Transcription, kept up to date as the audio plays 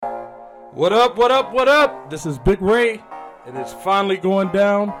What up, what up, what up? This is Big Ray, and it's finally going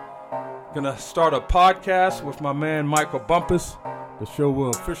down. Gonna start a podcast with my man Michael Bumpus. The show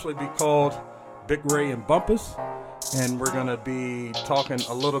will officially be called Big Ray and Bumpus, and we're gonna be talking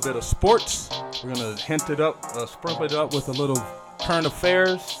a little bit of sports. We're gonna sprinkle it up with a little current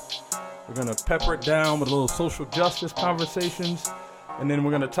affairs. We're gonna pepper it down with a little social justice conversations. And then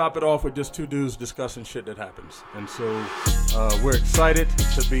we're going to top it off with just two dudes discussing shit that happens. And so we're excited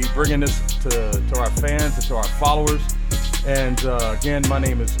to be bringing this to our fans and to our followers. And again, my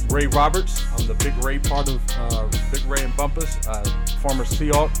name is Ray Roberts. I'm the Big Ray part of Big Ray and Bumpus, former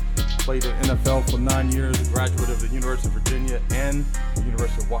Seahawk. Played in NFL for 9 years, a graduate of the University of Virginia and the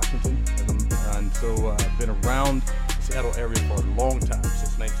University of Washington. And so I've been around the Seattle area for a long time,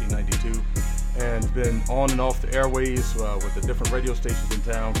 since 1992. And been on and off the airways with the different radio stations in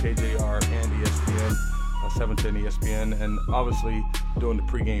town, KJR and ESPN, 710 ESPN, and obviously doing the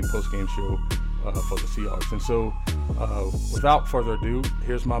pregame, postgame show for the Seahawks. And so, without further ado,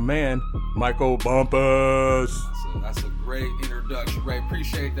 here's my man, Michael Bumpus. That's a great introduction, Ray.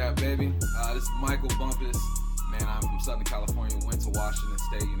 Appreciate that, baby. This is Michael Bumpus. Man, I'm from Southern California, went to Washington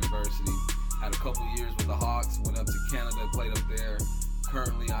State University, had a couple years with the Hawks, went up to Canada, played up there.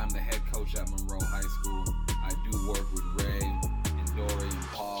 Currently, I'm the head coach at Monroe High School. I do work with Ray and Dory and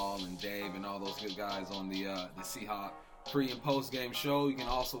Paul and Dave and all those good guys on the Seahawks pre- and post-game show. You can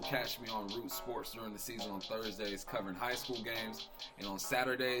also catch me on Root Sports during the season on Thursdays covering high school games, and on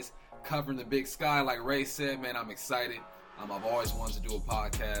Saturdays covering the Big Sky. Like Ray said, man, I'm excited. I've always wanted to do a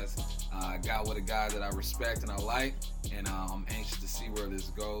podcast. I got with a guy that I respect and I like, and I'm anxious to see where this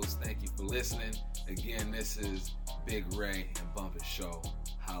goes. Thank you for listening. Again, this is Big Ray and Bumpus Show.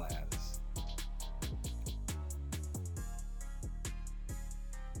 Holla at us.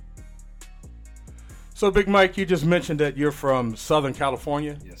 So, Big Mike, you just mentioned that you're from Southern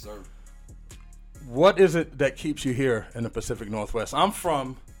California. Yes, sir. What is it that keeps you here in the Pacific Northwest? I'm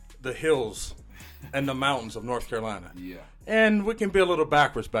from the hills and the mountains of North Carolina. Yeah. And we can be a little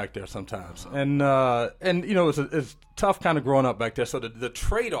backwards back there sometimes. Uh-huh. And you know, it's tough kind of growing up back there. So the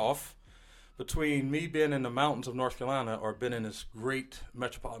trade-off between me being in the mountains of North Carolina or being in this great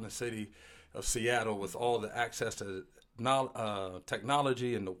metropolitan city of Seattle with all the access to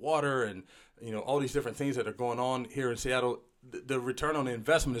technology and the water and, you know, all these different things that are going on here in Seattle, the return on the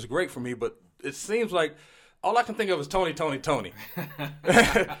investment is great for me, but it seems like all I can think of is Tony.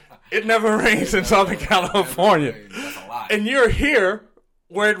 It never rains in Southern California. That's a lot. And you're here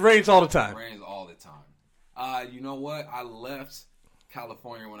where it rains all the time. It rains all the time. You know what? I left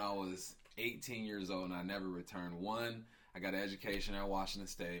California when I was 18 years old, and I never returned. One, I got an education at Washington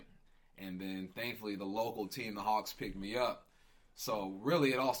State, and then thankfully the local team, the Hawks, picked me up. So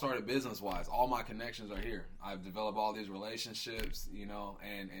really, it all started business-wise. All my connections are here. I've developed all these relationships, you know,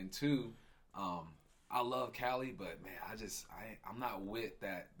 and two, I love Cali, but man, I'm not with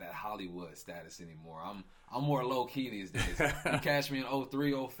that Hollywood status anymore. I'm more low key these days. You catch me in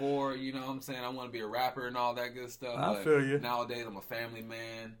 03, 04, you know what I'm saying? I want to be a rapper and all that good stuff. I but feel you. Nowadays, I'm a family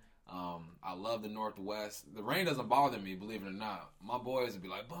man. I love the Northwest. The rain doesn't bother me, believe it or not. My boys would be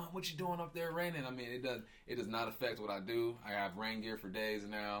like, "Bum, what you doing up there raining?" I mean, it does not affect what I do. I have rain gear for days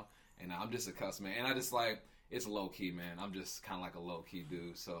now, and I'm just accustomed. And I just like, it's low key, man. I'm just kind of like a low key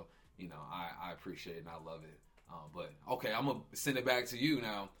dude. So, you know, I appreciate it and I love it. But okay, I'm gonna send it back to you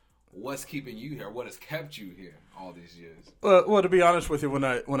now. What's keeping you here? What has kept you here all these years? Well, to be honest with you, when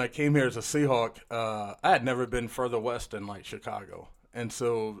I came here as a Seahawk, I had never been further west than like Chicago. And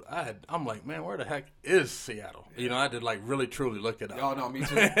so I'm like, man, where the heck is Seattle? Yeah. You know, I had to like really truly look it up. Oh no, me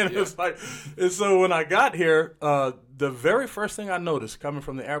too. And it's like, and so when I got here, the very first thing I noticed coming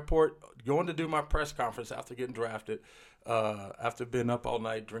from the airport, going to do my press conference after getting drafted, after being up all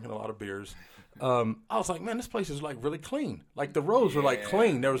night drinking a lot of beers, I was like, man, this place is like really clean. Like the roads were like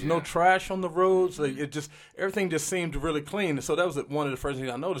clean. There was no trash on the roads. Like, everything just seemed really clean. And so that was one of the first things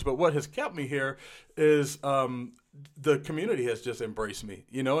I noticed. But what has kept me here is the community has just embraced me,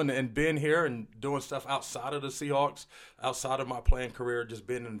 you know, and being here and doing stuff outside of the Seahawks, outside of my playing career, just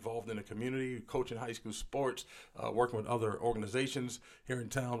being involved in the community, coaching high school sports, working with other organizations here in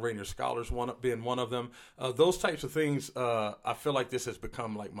town, Rainier Scholars being one of them. Those types of things, I feel like this has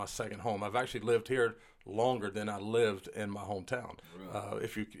become like my second home. I've actually lived here longer than I lived in my hometown, really?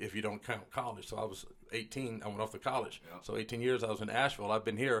 If you don't count college. So I was 18, I went off to college. Yeah. So 18 years I was in Asheville. I've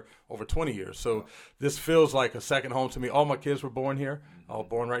been here over 20 years. So this feels like a second home to me. All my kids were born here, all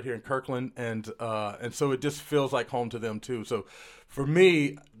born right here in Kirkland, and so it just feels like home to them too. So for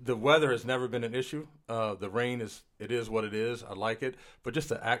me, the weather has never been an issue. The rain is what it is. I like it, but just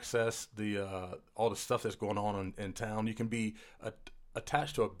to access all the stuff that's going on in town, you can be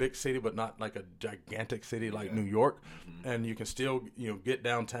attached to a big city, but not like a gigantic city like New York. And you can still, get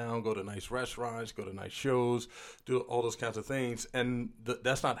downtown, go to nice restaurants, go to nice shows, do all those kinds of things. And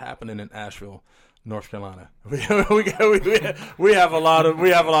that's not happening in Asheville, North Carolina. We have a lot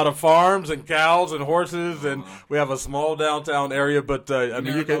of farms and cows and horses, and we have a small downtown area. But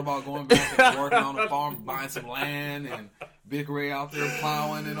you thought about going back and working on a farm, buying some land, and Big Ray out there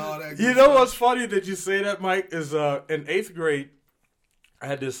plowing and all that. You know what's funny that you say that, Mike, is in 8th grade, I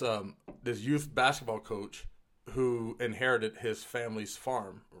had this youth basketball coach who inherited his family's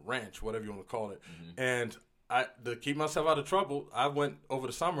farm, ranch, whatever you want to call it. And to keep myself out of trouble, I went over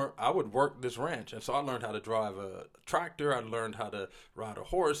the summer, I would work this ranch. And so I learned how to drive a tractor. I learned how to ride a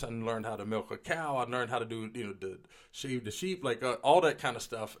horse. I learned how to milk a cow. I learned how to do, the shave the sheep, like all that kind of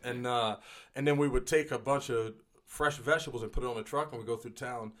stuff. And then we would take a bunch of fresh vegetables and put it on the truck, and we'd go through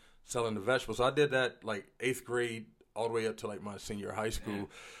town selling the vegetables. So I did that like 8th grade all the way up to like my senior year of high school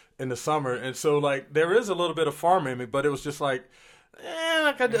in the summer. And so like there is a little bit of farming in me, but it was just like,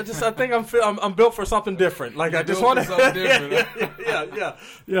 I think I'm built for something different. Like I just want to, yeah.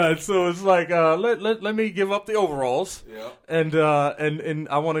 And so it's like let me give up the overalls, and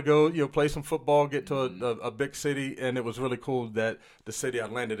I want to go play some football, get to a big city. And it was really cool that the city I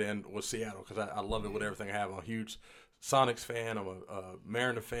landed in was Seattle, because I love it with everything I have. I'm a huge Sonics fan. I'm a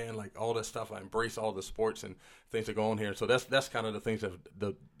Mariner fan. Like all that stuff, I embrace all the sports and things that go on here. So that's kind of the things that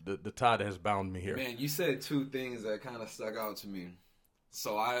the tie that has bound me here. Man, you said two things that kind of stuck out to me.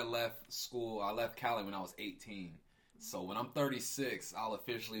 So I left school. I left Cali when I was 18. So when I'm 36, I'll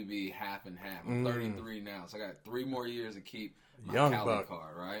officially be half and half. I'm 33 now, so I got 3 more years to keep my Young Cali buck.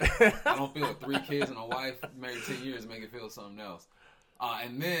 card, right? I don't feel 3 kids and a wife, married 10 years, make it feel something else.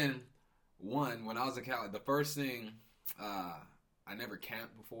 And then when I was in Cali, the first thing, I never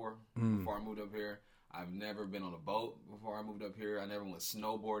camped before I moved up here. I've never been on a boat before I moved up here. I never went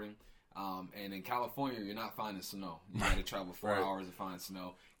snowboarding. And in California, you're not finding snow. You got to travel 4 hours to find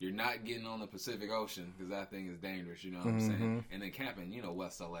snow. You're not getting on the Pacific Ocean because that thing is dangerous. You know what I'm saying? And then camping,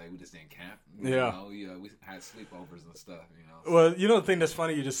 West LA, we just didn't camp. We had sleepovers and stuff. Well, the thing that's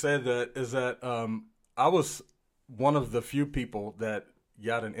funny you just said that is that I was one of the few people that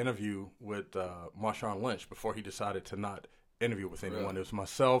got an interview with Marshawn Lynch before he decided to not interview with anyone. Really? It was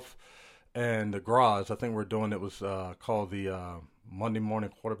myself and the Graz. I think we're doing it was called the Monday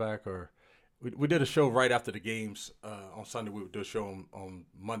Morning Quarterback, or we did a show right after the games on Sunday. We would do a show on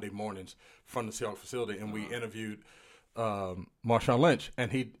Monday mornings from the Seahawks facility, and we interviewed Marshawn Lynch,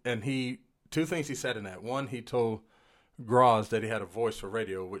 and he 2 things he said in that. One, he told Graz that he had a voice for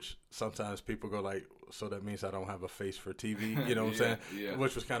radio, which sometimes people go like, so that means I don't have a face for TV, you know what I'm saying? Yeah.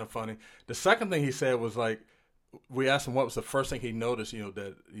 Which was kind of funny. The second thing he said was like, we asked him what was the first thing he noticed,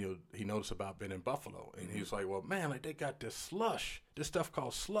 that he noticed about being in Buffalo. And he was like, well, man, like they got this stuff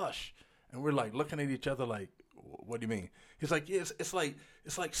called slush. And we're like looking at each other like, what do you mean? He's like, yeah, it's like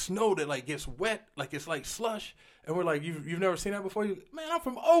snow that like gets wet, like it's like slush. And we're like, you've never seen that before? Man, I'm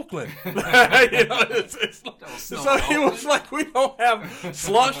from Oakland. It's like, so he was like, we don't have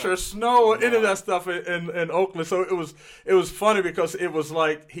slush or snow or any of that stuff in Oakland. So it was funny because it was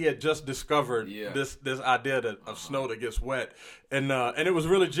like he had just discovered this idea of snow that gets wet, and it was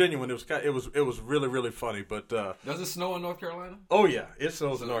really genuine. It was really, really funny. But does it snow in North Carolina? Oh yeah, it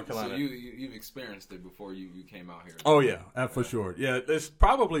snows in North Carolina. So you've experienced it before you came out here. Oh yeah, for sure. Yeah, it's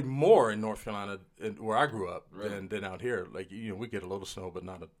probably more in North Carolina where I grew up than out here. Like we get a little snow, but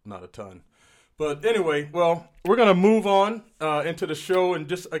not a ton. But anyway, well, we're gonna move on into the show, and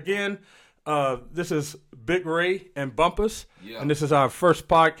just again, this is Big Ray and Bumpus, and this is our first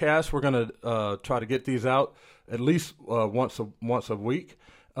podcast. We're gonna try to get these out at least once a week.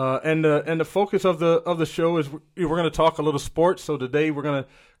 And the focus of the show is we're going to talk a little sports. So today we're going to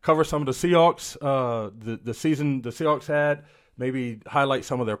cover some of the Seahawks, the season the Seahawks had, maybe highlight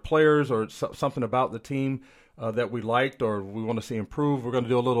some of their players or something about the team that we liked or we want to see improve. We're going to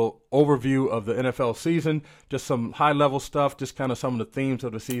do a little overview of the NFL season, just some high-level stuff, just kind of some of the themes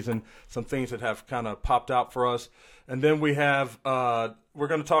of the season, some things that have kind of popped out for us. And then we have we're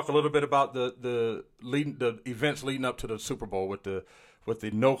going to talk a little bit about the events leading up to the Super Bowl with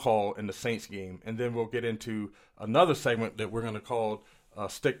the no call in the Saints game. And then we'll get into another segment that we're going to call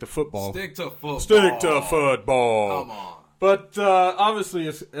Stick to Football. Stick to football. Stick to football. Come on. But obviously,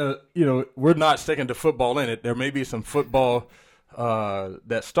 it's we're not sticking to football in it. There may be some football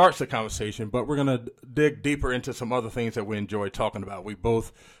that starts the conversation, but we're going to dig deeper into some other things that we enjoy talking about. We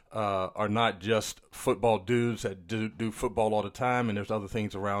both are not just football dudes that do football all the time, and there's other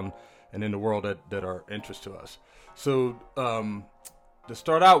things around and in the world that are interest to us. So To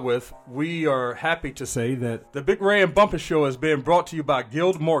start out with, we are happy to say that the Big Ray and Bumpus Show is being brought to you by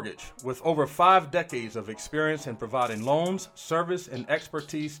Guild Mortgage. With over 5 decades of experience in providing loans, service, and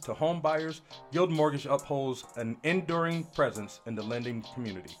expertise to home buyers, Guild Mortgage upholds an enduring presence in the lending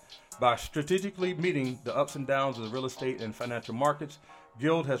community. By strategically meeting the ups and downs of the real estate and financial markets,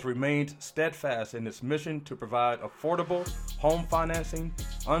 Guild has remained steadfast in its mission to provide affordable home financing,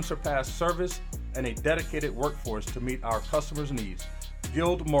 unsurpassed service, and a dedicated workforce to meet our customers' needs.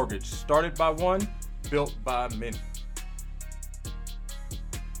 Guild Mortgage, started by one, built by many.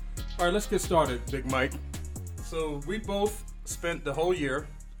 All right, let's get started, Big Mike. So we both spent the whole year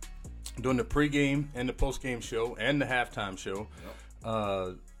doing the pregame and the postgame show and the halftime show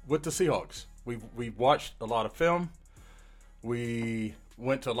with the Seahawks. We watched a lot of film. We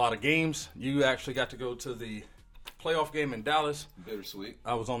went to a lot of games. You actually got to go to the playoff game in Dallas. Bittersweet.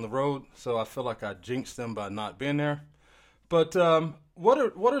 I was on the road, so I feel like I jinxed them by not being there. But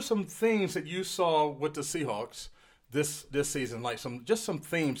what are some things that you saw with the Seahawks this season? Like some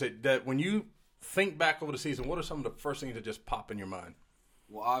themes that when you think back over the season, what are some of the first things that just pop in your mind?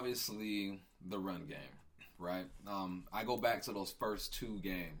 Well, obviously the run game, right? I go back to those first 2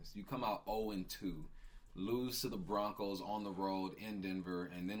 games. You come out 0-2, lose to the Broncos on the road in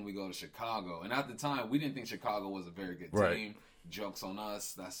Denver, and then we go to Chicago. And at the time, we didn't think Chicago was a very good team. Right. Jokes on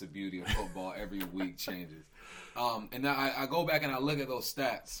us. That's the beauty of football. Every week changes. And now I go back and I look at those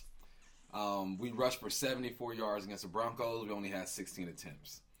stats. We rushed for 74 yards against the Broncos. We only had 16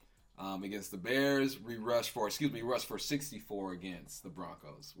 attempts. Against the Bears, we rushed for 64 against the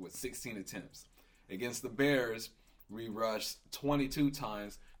Broncos with 16 attempts. Against the Bears, we rushed 22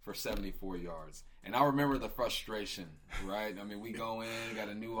 times for 74 yards. And I remember the frustration, right? I mean, we go in, got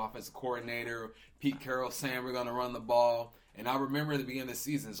a new offensive coordinator, Pete Carroll saying we're going to run the ball. And I remember at the beginning of the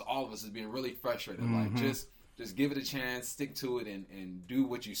season, all of us is being really frustrated. Mm-hmm. Like, just give it a chance, stick to it, and do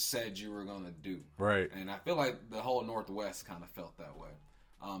what you said you were going to do. Right. And I feel like the whole Northwest kind of felt that way.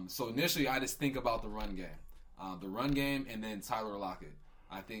 So initially, I just think about the run game. And then Tyler Lockett.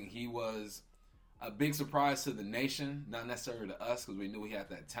 I think he was a big surprise to the nation, not necessarily to us because we knew he had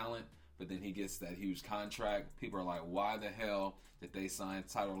that talent. But then he gets that huge contract. People are like, why the hell did they sign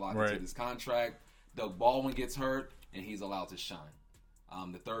Tyler Lockett to this contract? Doug Baldwin gets hurt, and he's allowed to shine.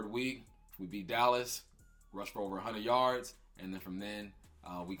 The third week, we beat Dallas, rushed for over 100 yards, and then from then,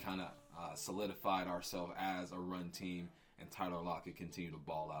 we kind of solidified ourselves as a run team, and Tyler Lockett continued to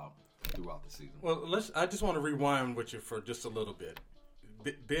ball out throughout the season. Well, I just want to rewind with you for just a little bit.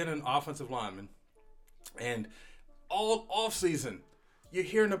 Being an offensive lineman, and all offseason, you're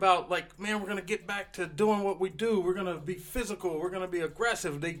hearing about, like, man, we're going to get back to doing what we do. We're going to be physical. We're going to be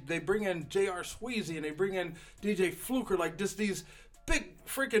aggressive. They bring in J.R. Sweezy and they bring in DJ Fluker, like just these big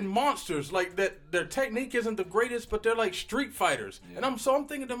freaking monsters. Like that, their technique isn't the greatest, but they're like street fighters. Yeah. And I'm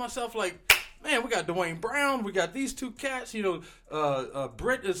thinking to myself, like, man, we got Dwayne Brown. We got these 2 cats.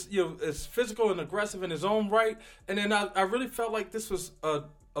 Britt is is physical and aggressive in his own right. And then I really felt like this was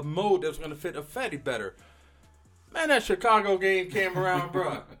a mode that was going to fit Ifedi better. Man, that Chicago game came around,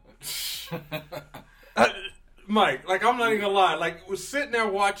 bro. Mike, like, I'm not even gonna lie. Like, was sitting there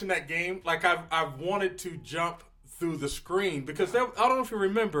watching that game, like, I wanted to jump through the screen because I don't know if you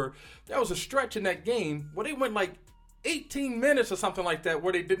remember, there was a stretch in that game where they went like 18 minutes or something like that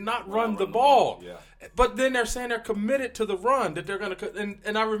where they did not run the ball. Yeah. But then they're saying they're committed to the run, that they're gonna.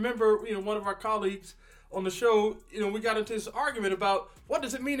 And I remember, one of our colleagues on the show, we got into this argument about what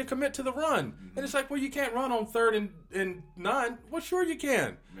does it mean to commit to the run? Mm-hmm. And it's like, well, you can't run on 3rd and 9. Well, sure you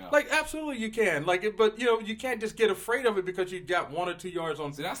can. Yeah. Like, absolutely you can. Like, but you can't just get afraid of it because you got 1 or 2 yards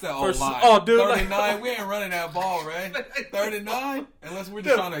on. See, that's that old line. Oh, dude, 3rd and 9, we ain't running that ball, right? 3rd and 9, unless we're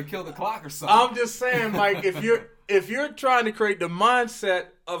just trying to kill the clock or something. I'm just saying, Mike, if you're trying to create the mindset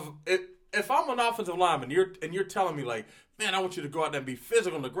of it, if I'm an offensive lineman, you're telling me like, man, I want you to go out there and be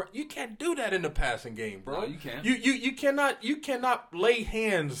physical on the ground. You can't do that in the passing game, bro. No, you can't. You cannot lay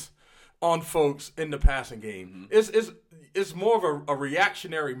hands on folks in the passing game. Mm-hmm. It's more of a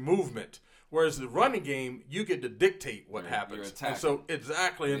reactionary movement. Whereas the running game, you get to dictate what happens. And so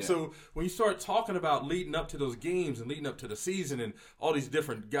exactly. And so when you start talking about leading up to those games and leading up to the season and all these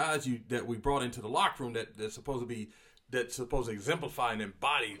different guys that we brought into the locker room that's supposed to exemplify and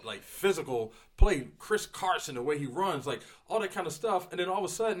embody like physical play, Chris Carson, the way he runs, like all that kind of stuff. And then all of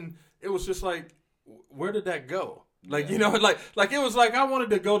a sudden, it was just like, where did that go? Like, like it was like I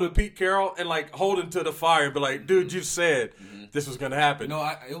wanted to go to Pete Carroll and like hold him to the fire and be like, dude, you said this was going to happen.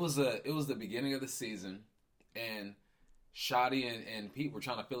 No, it was the beginning of the season, and Shotty and Pete were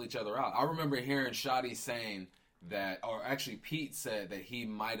trying to fill each other out. I remember hearing Shotty saying that, or actually Pete said that he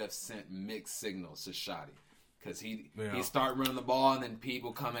might have sent mixed signals to Shotty. Because he start running the ball, and then Pete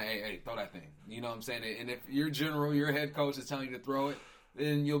will come and, hey, throw that thing. You know what I'm saying? And if your head coach is telling you to throw it,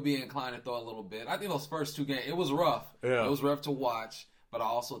 then you'll be inclined to throw a little bit. I think those first 2 games, it was rough. Yeah. It was rough to watch, but I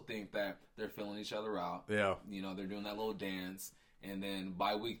also think that they're filling each other out. Yeah. You know, they're doing that little dance. And then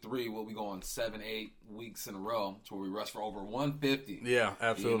by week 3, we'll be going 7-8 weeks in a row to where we rush for over 150. Yeah,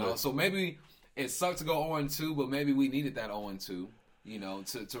 absolutely. You know? So maybe it sucked to go 0-2, but maybe we needed that 0-2. You know,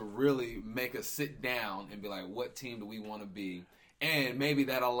 to really make us sit down and be like, what team do we want to be? And maybe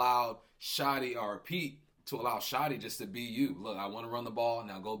that allowed Shotty or Pete to allow Shotty just to be you. Look, I want to run the ball,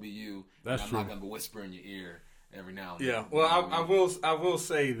 now go be you. That's true. I'm not going to whisper in your ear every now and then. Yeah, well, I will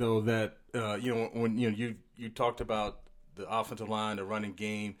say, though, that, when you talked about the offensive line, the running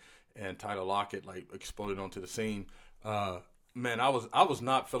game, and Tyler Lockett, like, exploded onto the scene, man, I was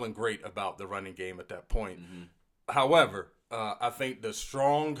not feeling great about the running game at that point. Mm-hmm. However, I think the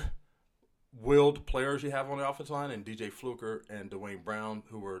strong-willed players you have on the offensive line, and DJ Fluker and Dwayne Brown,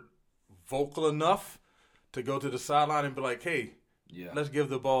 who were vocal enough to go to the sideline and be like, hey, let's give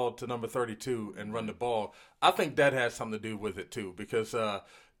the ball to number 32 and run the ball. I think that has something to do with it, too, because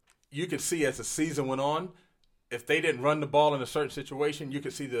you could see as the season went on, if they didn't run the ball in a certain situation, you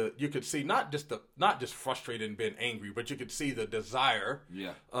could see not just frustrated and being angry, but you could see the desire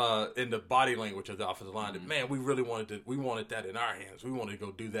in the body language of the offensive line. That, man, we really wanted that in our hands. We wanted to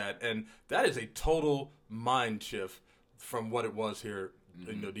go do that, and that is a total mind shift from what it was here,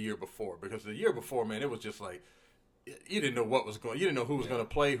 the year before. Because the year before, man, it was just like you didn't know what was going. You didn't know who was going to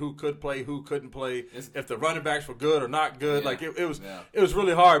play, who could play, who couldn't play, if the running backs were good or not good. Like it was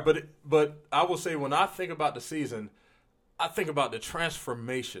really hard. But I will say, when I think about the season, I think about the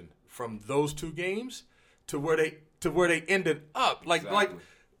transformation from those 2 games to where they ended up. Like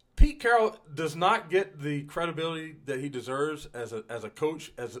Pete Carroll does not get the credibility that he deserves as a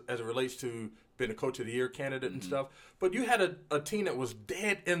coach as it relates to being a Coach of the Year candidate and stuff. But you had a team that was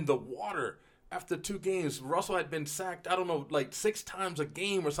dead in the water. After 2 games, Russell had been sacked, I don't know, like 6 times a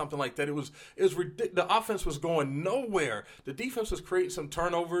game or something like that. It was ridiculous. The offense was going nowhere. The defense was creating some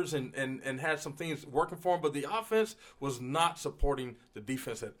turnovers and had some things working for them, but the offense was not supporting the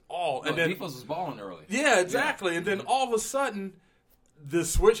defense at all. And the defense was balling early. Yeah, exactly. Yeah. And then all of a sudden, the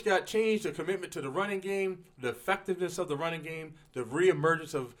switch got changed, the commitment to the running game, the effectiveness of the running game, the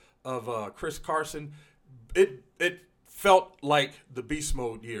reemergence of Chris Carson. It felt like the beast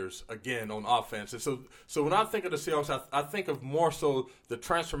mode years again on offense. And so when I think of the Seahawks, I think of more so the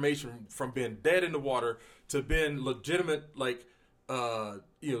transformation from being dead in the water to being legitimate, like, playoff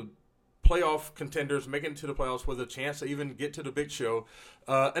contenders, making it to the playoffs with a chance to even get to the big show.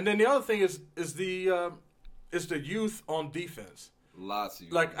 And then the other thing is the youth on defense. Lots of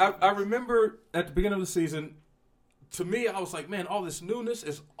youth. Like, I remember at the beginning of the season, to me, I was like, man, all this newness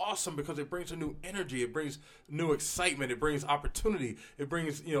is awesome because it brings a new energy. It brings new excitement. It brings opportunity. It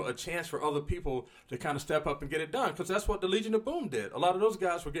brings, a chance for other people to kind of step up and get it done, because that's what the Legion of Boom did. A lot of those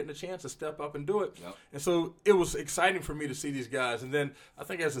guys were getting a chance to step up and do it. Yep. And so it was exciting for me to see these guys. And then I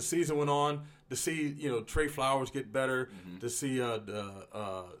think as the season went on, to see, Trey Flowers get better, to see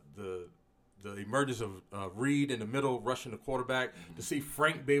the emergence of Reed in the middle rushing the quarterback, to see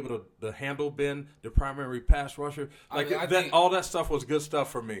Frank be able to handle Ben, the primary pass rusher. Like, I think all that stuff was good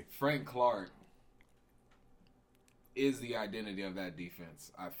stuff for me. Frank Clark is the identity of that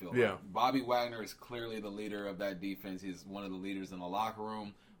defense, I feel like. Bobby Wagner is clearly the leader of that defense. He's one of the leaders in the locker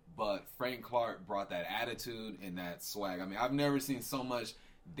room. But Frank Clark brought that attitude and that swag. I mean, I've never seen so much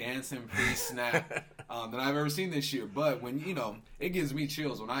dancing pre-snap that I've ever seen this year. But when, it gives me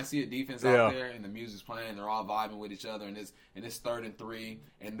chills when I see a defense out there and the music's playing, they're all vibing with each other, and it's 3rd and 3,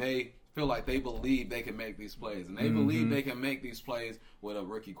 and they feel like they believe they can make these plays. And they believe they can make these plays with a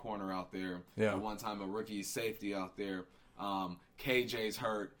rookie corner out there. Yeah. At one time, a rookie safety out there. KJ's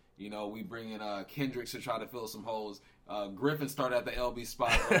hurt. We bring in Kendricks to try to fill some holes. Griffin started at the LB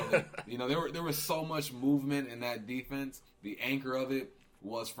spot early. There was so much movement in that defense. The anchor of it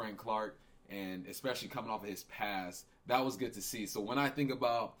was Frank Clark, and especially coming off of his pass, that was good to see. So when I think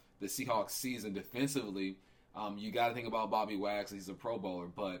about the Seahawks season defensively, you got to think about Bobby Wags. He's a Pro Bowler,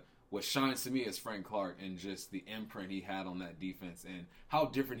 but what shines to me is Frank Clark and just the imprint he had on that defense and how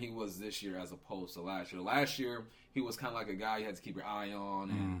different he was this year as opposed to last year. Last year, he was kind of like a guy you had to keep your eye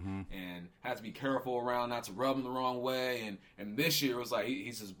on and had to be careful around, not to rub him the wrong way. And this year, it was like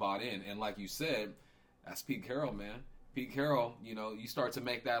he's just bought in. And like you said, that's Pete Carroll, man. Pete Carroll, you start to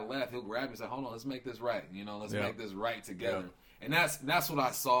make that left, he'll grab you and say, hold on, let's make this right. Let's make this right together. Yeah. And that's what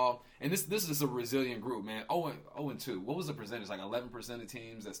I saw. And this is a resilient group, man. 0-2. What was the percentage? Like 11% of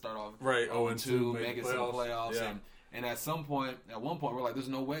teams that start off 0-2, make it to the playoffs. Yeah. And at one point, we're like, there's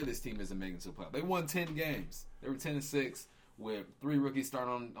no way this team isn't making it to the playoffs. They won 10 games. They were 10-6 with 3 rookies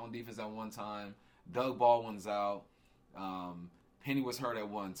starting on defense at one time. Doug Baldwin's out. Penny was hurt at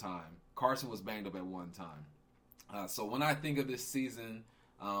one time. Carson was banged up at one time. So when I think of this season,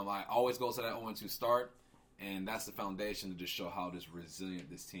 I always go to that 0-2 start, and that's the foundation to just show how just resilient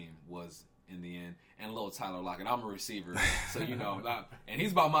this team was in the end. And little Tyler Lockett, I'm a receiver, so and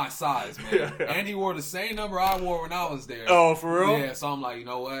he's about my size, man. Yeah. And he wore the same number I wore when I was there. Oh, for real? Yeah, so I'm like, you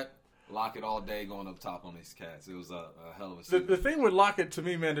know what? Lockett all day going up top on these cats. It was a hell of a season. The thing with Lockett to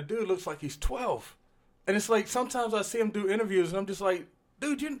me, man, the dude looks like he's 12. And it's like sometimes I see him do interviews, and I'm just like,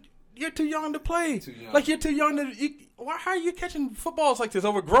 dude, you're too young to play. Too young. Like, you're too young how are you catching footballs like this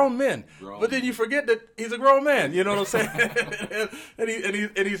over grown men? But then you forget that he's a grown man. You know what I'm saying?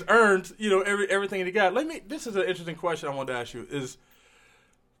 and he's earned, everything he got. This is an interesting question I wanted to ask you.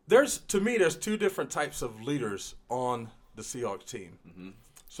 There's 2 different types of leaders on the Seahawks team. Mm-hmm.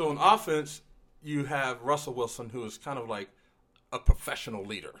 So in offense, you have Russell Wilson, who is kind of like a professional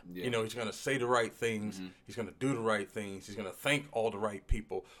leader. Yeah. He's going to say the right things. Mm-hmm. He's going to do the right things. He's going to thank all the right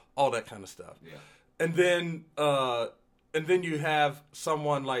people, all that kind of stuff. Yeah. And then you have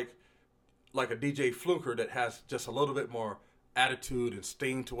someone like a DJ Fluker that has just a little bit more attitude and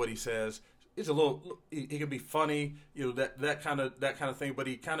sting to what he says. He can be funny, that kind of thing, but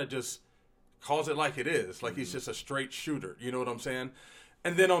he kind of just calls it like it is, like he's just a straight shooter. You know what I'm saying?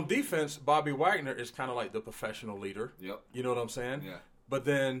 And then on defense, Bobby Wagner is kind of like the professional leader. Yep. You know what I'm saying? Yeah. But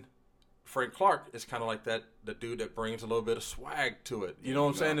then Frank Clark is kind of like the dude that brings a little bit of swag to it. You know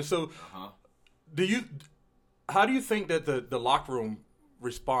what I'm saying? And so, how do you think that the locker room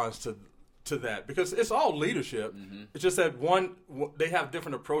responds to that? Because it's all leadership. Mm-hmm. It's just that they have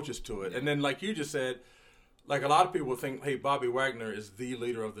different approaches to it. Yeah. And then, like you just said, like a lot of people think, hey, Bobby Wagner is the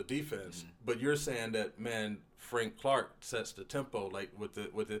leader of the defense. Mm-hmm. But you're saying that, man, Frank Clark sets the tempo, like with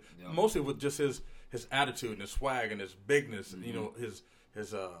the mostly with just his attitude and his swag and his bigness, mm-hmm. and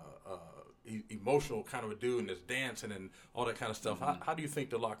his emotional kind of a dude and his dancing and all that kind of stuff. Mm-hmm. How do you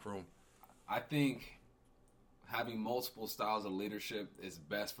think the locker room? I think having multiple styles of leadership is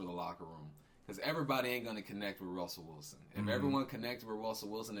best for the locker room, because everybody ain't going to connect with Russell Wilson. If everyone connected with Russell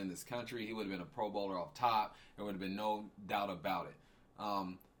Wilson in this country, he would have been a Pro Bowler off top. There would have been no doubt about it.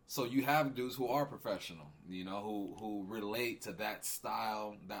 So you have dudes who are professional, who relate to that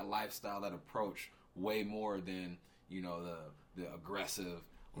style, that lifestyle, that approach way more than, the aggressive,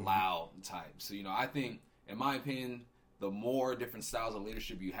 loud type. So, I think, in my opinion, the more different styles of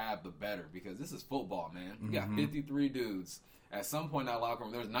leadership you have, the better, because this is football, man. You got 53 dudes. At some point in that locker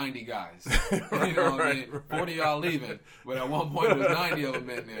room, there's 90 guys. What I mean? 40 of y'all leaving, but at one point there was 90 of them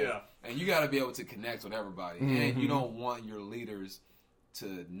in there. Yeah. And you got to be able to connect with everybody. Mm-hmm. And you don't want your leaders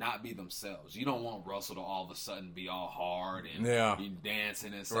to not be themselves. You don't want Russell to all of a sudden be all hard and be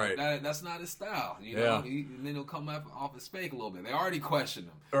dancing and stuff. Right. That's not his style. And then he'll come off his fake a little bit. They already question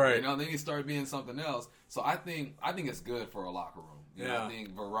him. Right. Then he starts being something else. So I think it's good for a locker room. I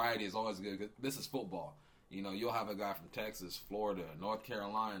think variety is always good, 'cause this is football. You'll have a guy from Texas, Florida, North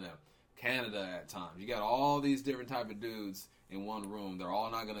Carolina, Canada at times. You got all these different type of dudes in one room. They're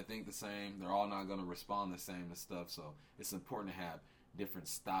all not going to think the same. They're all not going to respond the same and stuff. So it's important to have different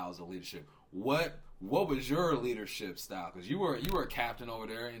styles of leadership. What was your leadership style? Because you were a captain over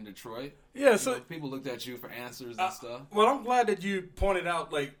there in Detroit. Yeah, so people looked at you for answers and stuff. Well, I'm glad that you pointed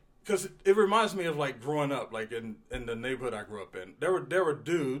out, like, because it reminds me of like growing up, like in the neighborhood I grew up in. There were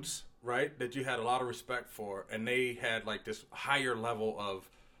dudes, right, that you had a lot of respect for, and they had like this higher level of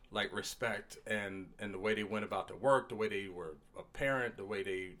like respect and the way they went about their work, the way they were a parent, the way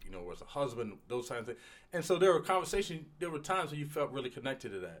they was a husband, those kinds of things. And so there were times when you felt really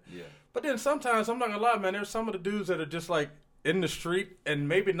connected to that. Yeah. But then sometimes, I'm not gonna lie, man, there's some of the dudes that are just like in the street and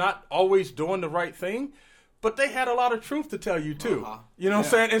maybe not always doing the right thing, but they had a lot of truth to tell you too. Uh-huh. You know what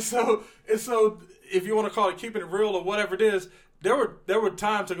I'm saying? And so if you want to call it keeping it real or whatever it is, there were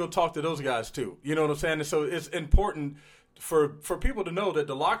times to go talk to those guys too. You know what I'm saying? And so it's important for people to know that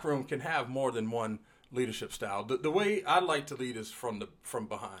the locker room can have more than one leadership style. The way I like to lead is from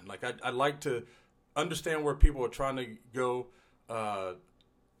behind. Like I like to understand where people are trying to go,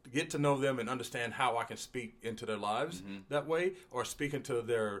 get to know them and understand how I can speak into their lives that way, or speak into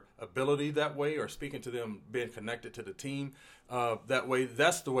their ability that way, or speak into them being connected to the team that way.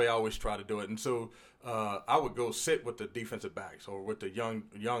 That's the way I always try to do it. And so I would go sit with the defensive backs or with the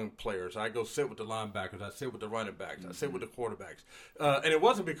young players. I go sit with the linebackers. I sit with the running backs. I sit with the quarterbacks. And it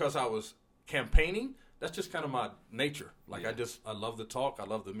wasn't because I was campaigning. That's just kind of my nature. Like I love to talk. I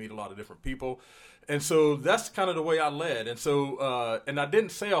love to meet a lot of different people. And so that's kind of the way I led. And so and I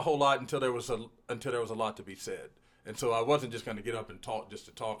didn't say a whole lot until there was a lot to be said. And so I wasn't just going to get up and talk just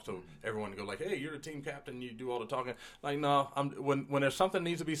to talk to everyone and go like, hey, you're the team captain, you do all the talking. Like, no, when there's something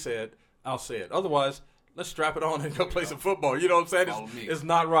needs to be said, I'll say it. Otherwise, let's strap it on and go play some football. You know what I'm saying? It's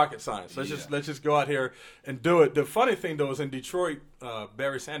not rocket science. Let's just go out here and do it. The funny thing, though, is in Detroit,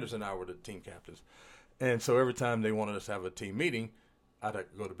 Barry Sanders and I were the team captains. And so every time they wanted us to have a team meeting, I'd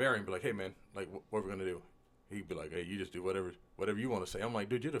have to go to Barry and be like, hey, man, like, what are we going to do? He'd be like, hey, you just do whatever you want to say. I'm like,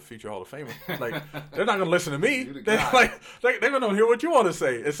 dude, you're the future Hall of Famer. Like, they're not going to listen to me. They're going to hear what you want to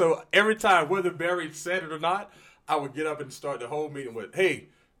say. And so every time, whether Barry said it or not, I would get up and start the whole meeting with, hey,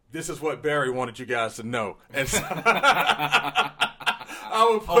 this is what Barry wanted you guys to know. And so I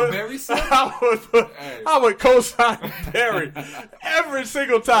would co-sign Barry every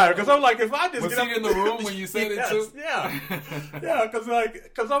single time because I'm like, if I just was he in the room when you said it too? Yeah,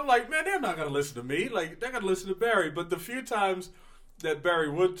 because I'm like, man, they're not gonna listen to me. Like they're gonna listen to Barry. But the few times that Barry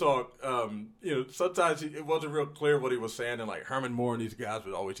would talk, sometimes it wasn't real clear what he was saying, and like Herman Moore and these guys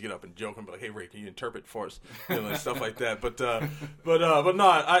would always get up and joke and be like, "Hey, Ray, can you interpret for us?" And stuff like that. But no,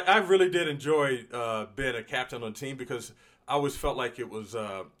 I really did enjoy being a captain on the team because I always felt like it was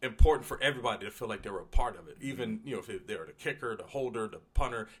important for everybody to feel like they were a part of it. Even if they were the kicker, the holder, the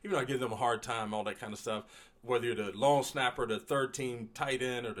punter, even though I give them a hard time, all that kind of stuff. Whether you're the long snapper, the third team tight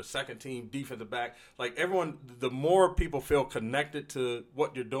end, or the second team defensive back, like everyone, the more people feel connected to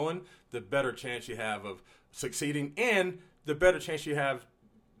what you're doing, the better chance you have of succeeding, and the better chance you have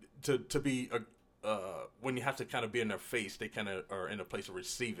to be when you have to kind of be in their face, they kind of are in a place to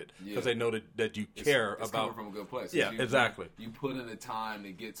receive it because they know that you care it's about. Coming from a good place. Yeah, exactly. You put in the time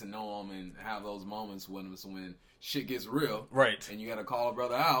to get to know them and have those moments when shit gets real, right? And you got to call a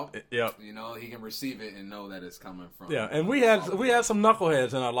brother out. Yep. He can receive it and know that it's coming from. Yeah, and we had some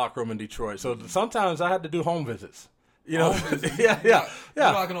knuckleheads in our locker room in Detroit, so sometimes I had to do home visits. Yeah. You're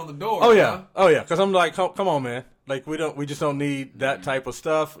knocking on the door. Oh yeah, because I'm like, come on, man. Like we just don't need that type of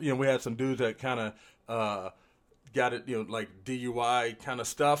stuff. We had some dudes that kind of got it, like DUI kind of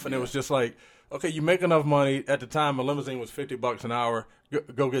stuff, and it was just like, okay, you make enough money. At the time, a limousine was $50 an hour.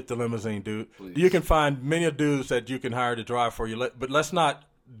 Go get the limousine, dude. Please. You can find many dudes that you can hire to drive for you, but let's not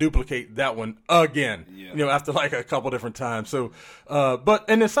duplicate that one again. Yeah. After like a couple different times. So,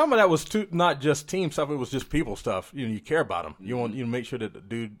 and then some of that was not just team stuff; it was just people stuff. You care about them. You want make sure that the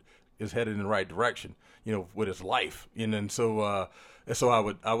dude is headed in the right direction. With his life, and so I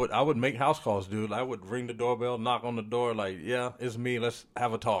would make house calls, dude. I would ring the doorbell, knock on the door, like, yeah, it's me. Let's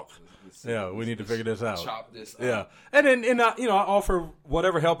have a talk. We need to figure this out. Chop this up. Yeah, and then I offer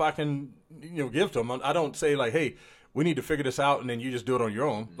whatever help I can, give to them. I don't say like, hey, we need to figure this out, and then you just do it on your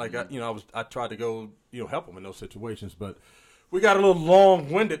own. Like I tried to go, help them in those situations, but we got a little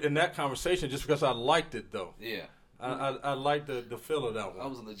long-winded in that conversation just because I liked it, though. Yeah. I like the feel of that one. That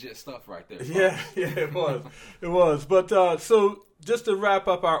was legit stuff right there. Yeah, it was. It was. But so just to wrap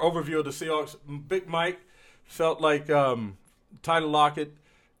up our overview of the Seahawks, Big Mike felt like Tyler Lockett,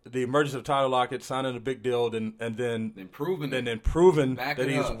 the emergence of Tyler Lockett, signing a big deal, and then proving that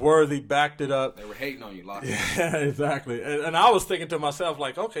he's worthy, backed it up. They were hating on you, Lockett. Yeah, exactly. And I was thinking to myself,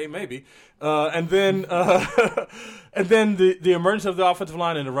 like, okay, maybe. And then the emergence of the offensive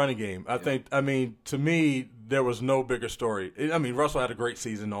line in the running game. I mean, to me, there was no bigger story. I mean, Russell had a great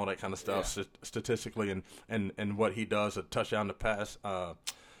season, all that kind of stuff, statistically, and what he does, a touchdown to pass,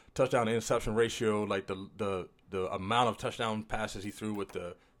 touchdown to interception ratio, like the amount of touchdown passes he threw with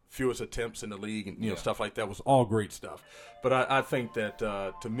the fewest attempts in the league, and stuff like that was all great stuff. But I think that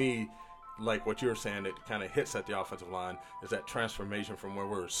to me, like what you're saying, it kind of hits at the offensive line is that transformation from where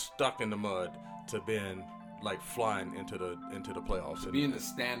we're stuck in the mud to being like flying into the playoffs, to being the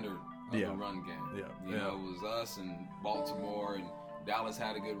standard of the run game. It was us and Baltimore, and Dallas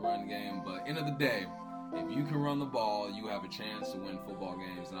had a good run game, but end of the day, if you can run the ball, you have a chance to win football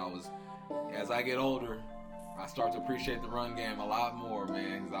games. And as I get older, I start to appreciate the run game a lot more,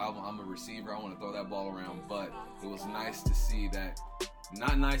 man, because I'm a receiver. I want to throw that ball around, but it was nice to see that.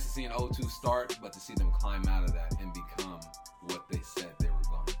 Not nice to see an 0-2 start, but to see them climb out of that and become what they said they were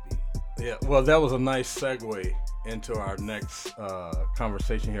going to be. Yeah, well, that was a nice segue into our next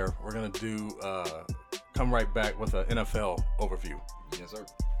conversation here. We're going to do come right back with an NFL overview. Yes, sir.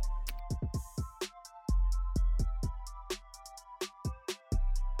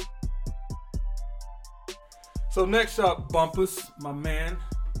 So next up, Bumpus, my man,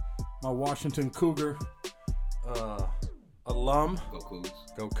 my Washington Cougar alum. Go Cougs.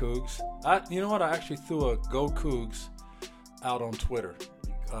 Go Cougs. You know what? I actually threw a Go Cougs out on Twitter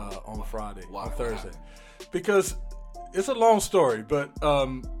on Friday, on Thursday. Because it's a long story, but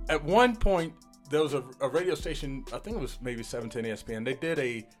at one point there was a radio station, I think it was maybe 710 ESPN. They did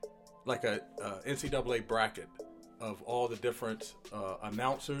a NCAA bracket of all the different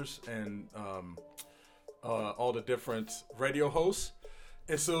announcers and all the different radio hosts.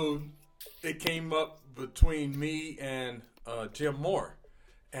 And so it came up between me and Jim Moore.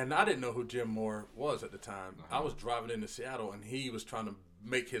 And I didn't know who Jim Moore was at the time. I was driving into Seattle, and he was trying to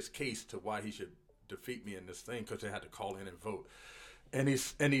make his case to why he should defeat me in this thing because they had to call in and vote. And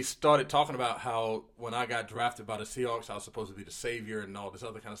he started talking about how when I got drafted by the Seahawks, I was supposed to be the savior and all this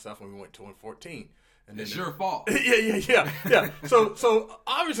other kind of stuff when we went 2-14. And it's your fault. Yeah. So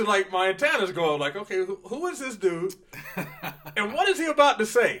obviously, like, my antennas go like, okay, who is this dude? And what is he about to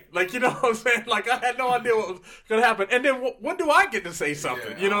say? Like, you know what I'm saying? Like, I had no idea what was going to happen. And then when do I get to say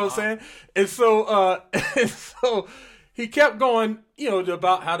something? You know what I'm saying? And so he kept going, you know,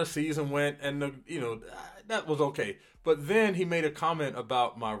 about how the season went, and that was okay. But then he made a comment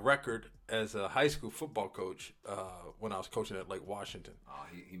about my record as a high school football coach when I was coaching at Lake Washington. Oh,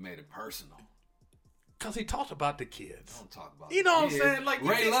 he made it personal. Because he talked about the kids. Don't talk about you know what I'm saying? Like,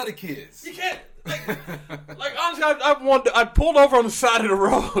 Ray love the kids. You can't. Like honestly, I pulled over on the side of the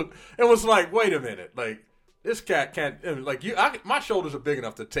road and was like, wait a minute. Like, this cat can't. Like, my shoulders are big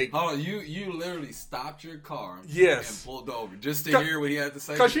enough to take. Hold on, you literally stopped your car. Yes. And pulled over just to hear what he had to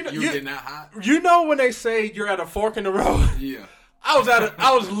say. Because you were getting that hot. You know when they say you're at a fork in the road? Yeah. I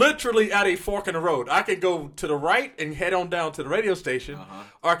was literally at a fork in the road. I could go to the right and head on down to the radio station,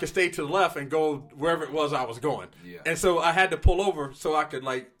 or I could stay to the left and go wherever it was I was going. Yeah. And so I had to pull over so I could,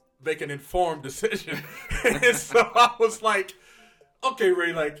 like, make an informed decision. And so I was like, okay,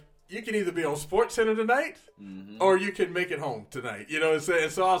 Ray, like, you can either be on SportsCenter tonight, or you can make it home tonight. You know, and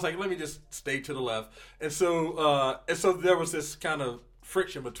so I was like, let me just stay to the left. And so there was this kind of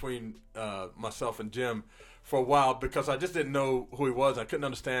friction between myself and Jim for a while because I just didn't know who he was. I couldn't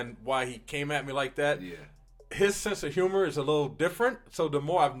understand why he came at me like that. Yeah. His sense of humor is a little different. So the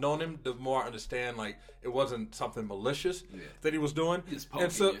more I've known him, the more I understand, like, it wasn't something malicious that he was doing. Just poking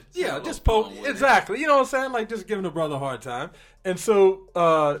and so, you. Just poke. Exactly. You know what I'm saying? Like, just giving the brother a hard time. And so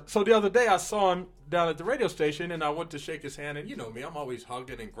the other day I saw him down at the radio station, and I went to shake his hand, and you know me, I'm always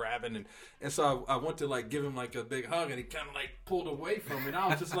hugging and grabbing, and so I went to, like, give him, like, a big hug, and he kind of, like, pulled away from me, and I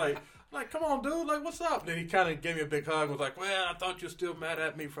was just like, come on, dude, like, what's up? And then he kind of gave me a big hug and was like, well, I thought you were still mad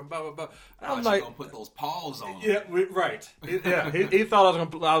at me from blah, blah, blah. And I'm like, going to put those paws on him. Yeah, right. He thought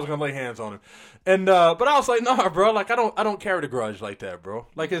I was gonna lay hands on him. And but I was like, nah, bro, like, I don't carry the grudge like that, bro.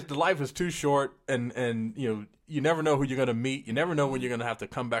 Like, the life is too short, and you know, you never know who you're gonna meet. You never know when you're gonna have to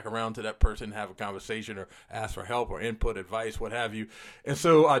come back around to that person and have a conversation or ask for help or input, advice, what have you. And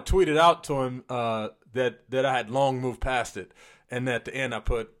so I tweeted out to him that I had long moved past it, and at the end I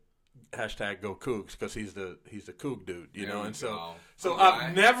put hashtag Go Cougs because he's the Coug dude, you know. And so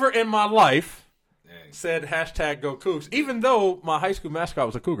I've never in my life said hashtag Go Cougs, even though my high school mascot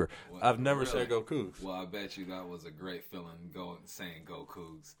was a cougar. I've never said Go Cougs. Well, I bet you that was a great feeling saying Go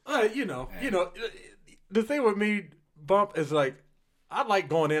Cougs. You know, the thing with me, Bump, is like, I like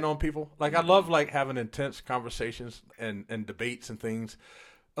going in on people. Like, I love, like, having intense conversations and debates and things.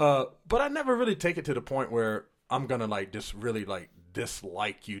 But I never really take it to the point where I'm gonna, like, just really, like,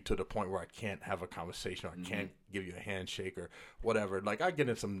 dislike you to the point where I can't have a conversation or I can't give you a handshake or whatever. Like, I get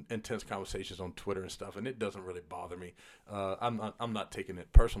in some intense conversations on Twitter and stuff, and it doesn't really bother me. I'm not taking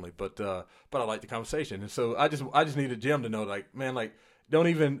it personally, but I like the conversation. And so I just needed Jim to know, like, man, like, don't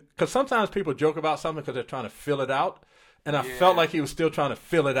even, because sometimes people joke about something because they're trying to fill it out. And I felt like he was still trying to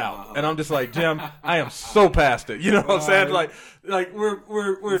fill it out, and I'm just like, Jim, I am so past it. You know what I'm saying? Like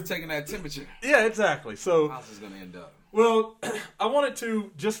we're taking that temperature. Yeah, exactly. So how's this gonna end up? Well, I wanted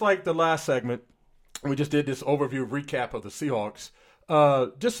to, just like the last segment, we just did this overview recap of the Seahawks.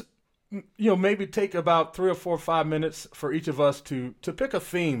 Just, you know, maybe take about 3 or 4 or 5 minutes for each of us to pick a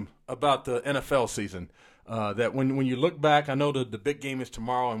theme about the NFL season. That when you look back, I know the big game is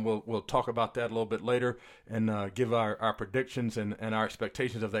tomorrow, and we'll talk about that a little bit later and give our predictions and our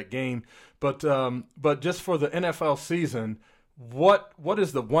expectations of that game. But just for the NFL season, what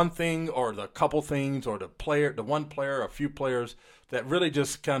is the one thing or the couple things or the one player or a few players that really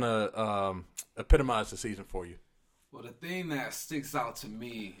just kind of epitomize the season for you? Well, the thing that sticks out to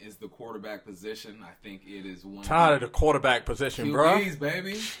me is the quarterback position. I think it is one. Tired of the quarterback position, bro. QBs,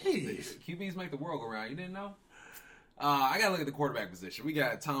 baby. Jeez. QBs make the world go round. You didn't know? I got to look at the quarterback position. We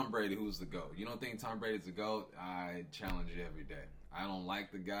got Tom Brady, who's the GOAT. You don't think Tom Brady's the GOAT? I challenge you every day. I don't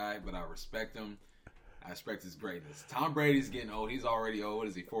like the guy, but I respect him. I respect his greatness. Tom Brady's getting old. He's already old. What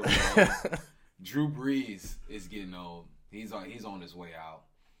is he, 40 years old? Drew Brees is getting old. He's on his way out.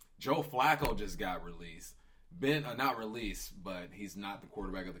 Joe Flacco just got released. Not released, but he's not the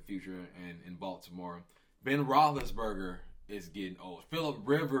quarterback of the future in Baltimore. Ben Roethlisberger is getting old. Phillip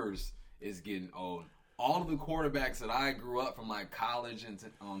Rivers is getting old. all of the quarterbacks that I grew up from like college and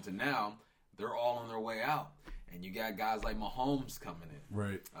to now, they're all on their way out. And you got guys like Mahomes coming in.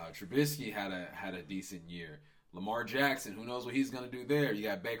 Right. Trubisky had a decent year. Lamar Jackson, who knows what he's going to do there. You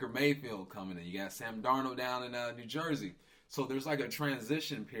got Baker Mayfield coming in. You got Sam Darnold down in New Jersey. So there's like a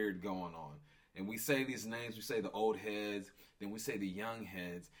transition period going on. And we say these names, we say the old heads, then we say the young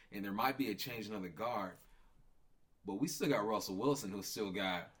heads, and there might be a changing of the guard. But we still got Russell Wilson, who's still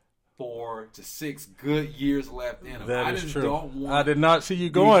got 4 to 6 good years left in him. That is true. Don't want I did not see you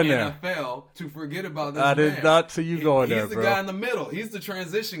going there. NFL to forget about this I did not see you going there, bro. He's the guy in the middle. He's the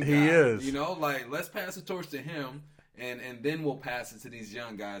transition guy. He is. You know, like, let's pass the torch to him, and then we'll pass it to these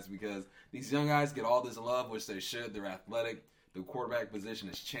young guys, because these young guys get all this love, which they should. They're athletic. The quarterback position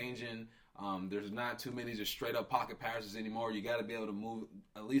is changing. There's not too many just straight up pocket passers anymore. You got to be able to move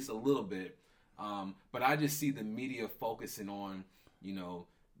at least a little bit. But I just see the media focusing on, you know,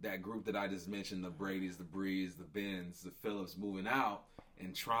 that group that I just mentioned, the Bradys, the Brees, the Bens, the Phillips, moving out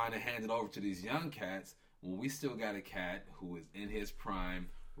and trying to hand it over to these young cats when we still got a cat who is in his prime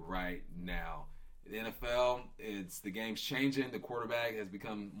right now. The NFL, the game's changing. The quarterback has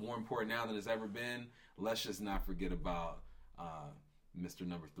become more important now than it's ever been. Let's just not forget about Mr.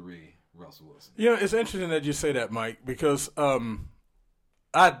 Number 3, Russell Wilson. You know, it's interesting that you say that, Mike, because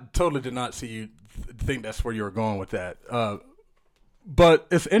I totally did not see you think that's where you were going with that. But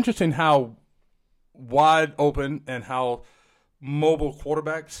it's interesting how wide open and how mobile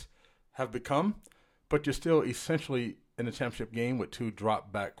quarterbacks have become, but you're still essentially in a championship game with 2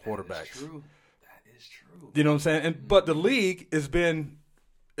 drop back quarterbacks. That is true. You know what I'm saying? But the league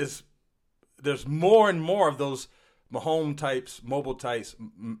there's more and more of those Mahomes types, mobile types,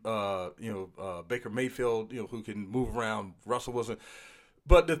 Baker Mayfield, who can move around, Russell Wilson.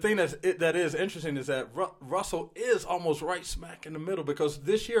 But the thing that is interesting is that Russell is almost right smack in the middle, because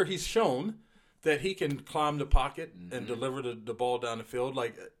this year he's shown that he can climb the pocket and deliver the ball down the field.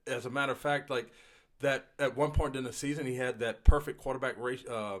 Like, as a matter of fact, like that at one point in the season, he had that perfect quarterback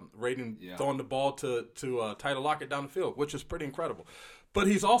rating, throwing the ball to Tyler Lockett down the field, which is pretty incredible. But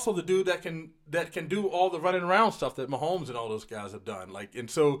he's also the dude that can do all the running around stuff that Mahomes and all those guys have done. Like,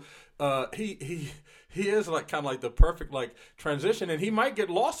 and so he is like kind of like the perfect like transition, and he might get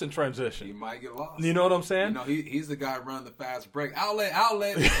lost in transition. He might get lost. You know what I'm saying? You know, he's the guy running the fast break. Outlet.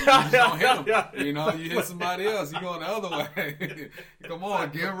 You just don't hit him. Yeah. You know, you hit somebody else, you going the other way. Come on,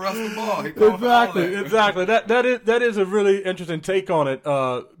 give Russ the ball. Exactly. That is a really interesting take on it,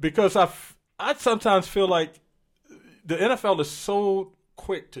 because I sometimes feel like the NFL is so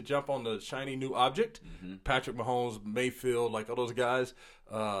quick to jump on the shiny new object. Patrick Mahomes, Mayfield, like all those guys,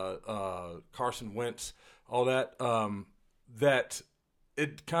 Carson Wentz, all that, that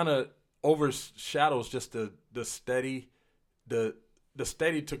it kind of overshadows just the steady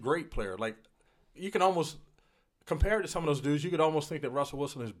to great player. Like, you can almost compare it to some of those dudes. You could almost think that Russell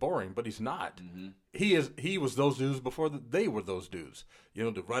Wilson is boring, but he's not. He was those dudes before they were those dudes. You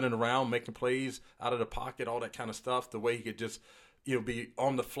know, the running around, making plays out of the pocket, all that kind of stuff. The way he could just, be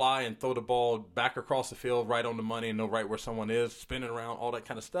on the fly and throw the ball back across the field, right on the money, and know right where someone is, spinning around, all that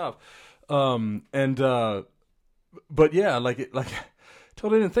kind of stuff. But yeah,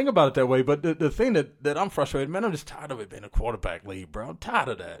 totally didn't think about it that way. But the thing that I'm frustrated, man, I'm just tired of it being a quarterback league, bro. I'm tired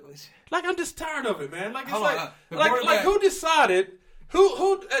of that. Like, I'm just tired of it, man. Like, it's like who decided?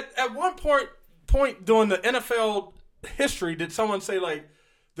 Who at one point during the NFL history did someone say, like,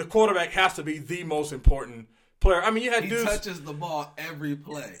 the quarterback has to be the most important player? I mean, you had dudes. He touches the ball every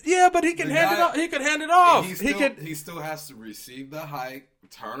play. Yeah, but he can hand it off. He can hand it off. He still has to receive the hike,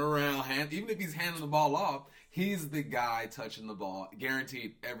 turn around, even if he's handing the ball off. He's the guy touching the ball,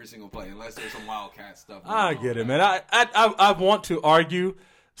 guaranteed every single play, unless there's some wildcat stuff. I get it, man. I want to argue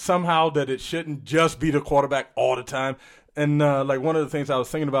somehow that it shouldn't just be the quarterback all the time. And like, one of the things I was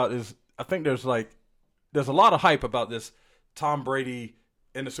thinking about is, I think there's a lot of hype about this Tom Brady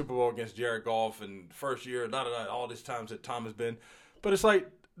in the Super Bowl against Jared Goff and first year, all these times that Tom has been. But it's like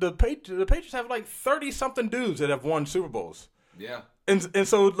the Patriots have like 30-something dudes that have won Super Bowls. Yeah. And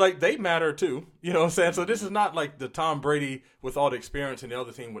so, like, they matter too. You know what I'm saying? So this is not like the Tom Brady with all the experience and the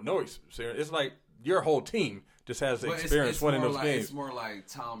other team with no experience. It's like your whole team just has the experience winning those games. It's more like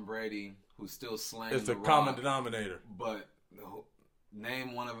Tom Brady, who's still slaying it's the the common denominator. But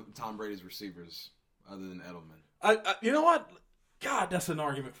name one of Tom Brady's receivers other than Edelman. You know what? God, that's an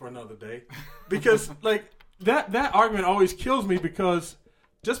argument for another day. Because, like, that argument always kills me, because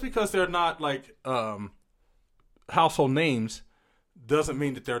just because they're not, like, household names doesn't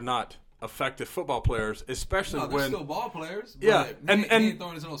mean that they're not effective football players, especially when they're still ball players. Yeah, and he ain't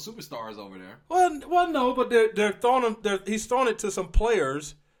throwing his own superstars over there. Well, no, but they're throwing them. He's throwing it to some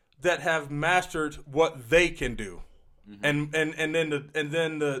players that have mastered what they can do, and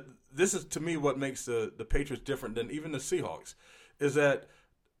then this is to me what makes the Patriots different than even the Seahawks, is that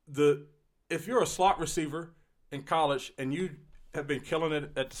if you're a slot receiver in college and you have been killing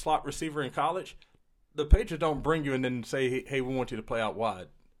it at the slot receiver in college, the Patriots don't bring you and then say, hey, we want you to play out wide.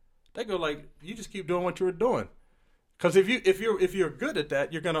 They go like, you just keep doing what you were doing. Because if you're good at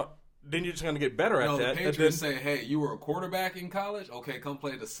that, you're just gonna get better at that. The Patriots say, hey, you were a quarterback in college? Okay, come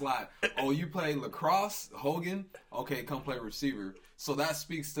play the slot. Oh, you played lacrosse, Hogan? Okay, come play receiver. So that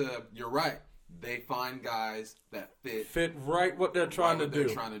speaks to, you're right, they find guys that fit right what they're trying to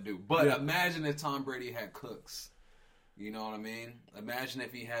do. But imagine if Tom Brady had Cooks. You know what I mean? Imagine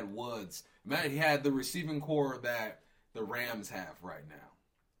if he had Woods. Imagine he had the receiving core that the Rams have right now.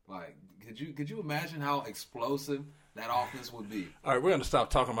 Like, could you imagine how explosive that offense would be? All right, we're going to stop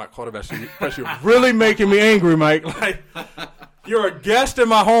talking about quarterbacks because you're really making me angry, Mike. Like, you're a guest in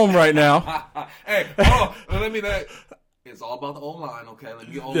my home right now. Hey, hold on. Let me know. It's all about the O-line, okay? Let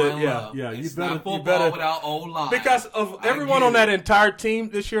me get O-line love. Yeah, it's not football without O-line. Because of everyone on that entire team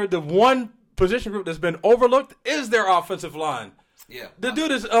this year, the one position group that's been overlooked is their offensive line. Yeah. The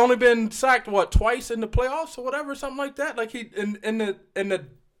dude has only been sacked, twice in the playoffs or whatever, something like that. Like, he in the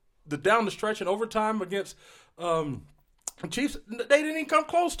down the stretch in overtime against Chiefs, they didn't even come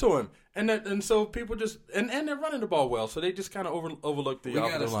close to him, and so people just and they're running the ball well, so they just kind of overlook the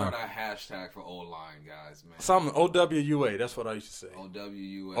offensive line. We gotta start a hashtag for O-line guys, man. Something OWUA. That's what I used to say.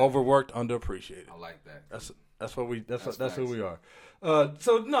 OWUA. Overworked, underappreciated. I like that. That's who we are.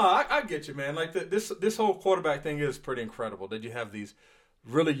 So no, I get you, man. Like this whole quarterback thing is pretty incredible. That you have these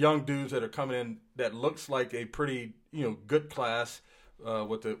really young dudes that are coming in that looks like a pretty good class.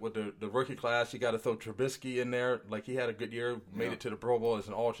 With the rookie class, you got to throw Trubisky in there. Like, he had a good year, made it to the Pro Bowl as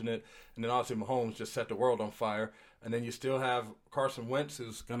an alternate, and then obviously Mahomes just set the world on fire. And then you still have Carson Wentz,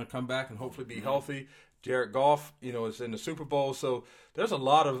 who's going to come back and hopefully be healthy. Jared Goff, is in the Super Bowl. So there's a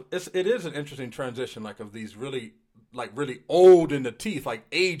lot of it is an interesting transition, like, of these really old in the teeth, like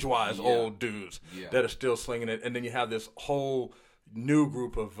age-wise old dudes that are still slinging it. And then you have this whole new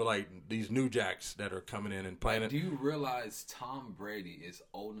group of these new jacks that are coming in and playing it. Do you realize Tom Brady is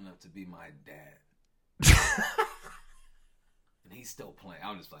old enough to be my dad? And he's still playing.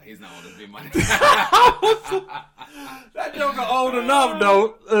 I'm just playing. He's not old enough to be my dad. That joker old enough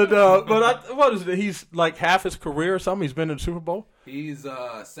though. What is it? He's like half his career or something. He's been in the Super Bowl. He's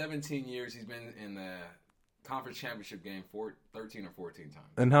 17 years. He's been in the conference championship game 13 or 14 times.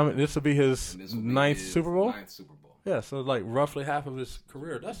 And how many? This will be his ninth Super Bowl. Ninth Super Bowl. Yeah, so roughly half of his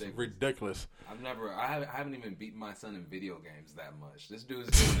career. That's ridiculous. I haven't even beaten my son in video games that much. This dude's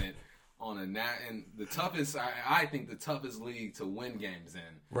doing it on and the toughest. I think the toughest league to win games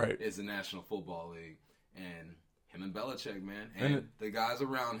in is the National Football League, and him and Belichick, man, and the guys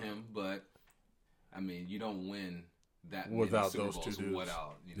around him. But I mean, you don't win that without Super those Bowls two dudes.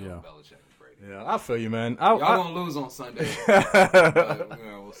 Without Belichick and Brady. Yeah, I feel you, man. Y'all gonna lose on Sunday. But,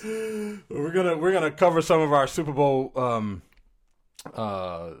 we'll see. We're gonna cover some of our Super Bowl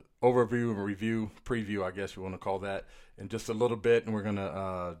overview and review, preview, I guess you want to call that, in just a little bit, and we're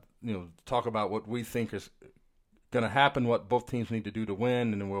gonna talk about what we think is gonna happen, what both teams need to do to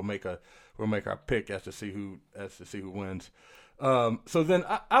win, and then we'll make our pick as to see who wins. So then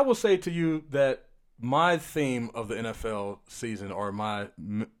I will say to you that my theme of the NFL season,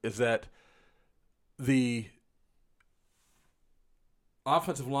 is that the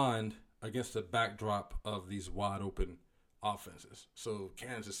offensive line against the backdrop of these wide open offenses. So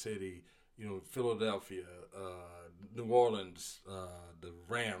Kansas City, Philadelphia, New Orleans, the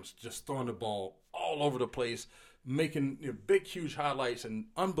Rams, just throwing the ball all over the place, making big, huge highlights and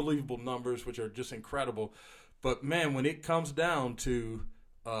unbelievable numbers, which are just incredible. But man, when it comes down to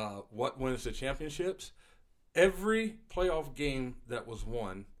what wins the championships, every playoff game that was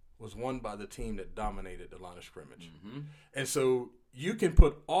won by the team that dominated the line of scrimmage. Mm-hmm. And so you can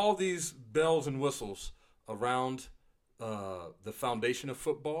put all these bells and whistles around the foundation of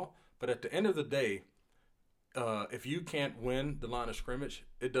football, but at the end of the day, if you can't win the line of scrimmage,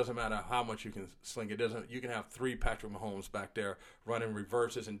 it doesn't matter how much you can sling. You can have 3 Patrick Mahomes back there running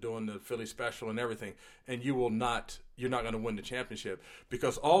reverses and doing the Philly special and everything, and you're not going to win the championship,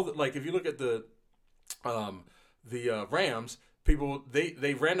 because if you look at the Rams, people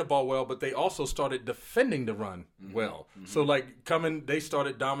they ran the ball well, but they also started defending the run well. Mm-hmm. So they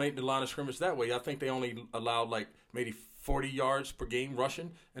started dominating the line of scrimmage that way. I think they only allowed maybe 40 yards per game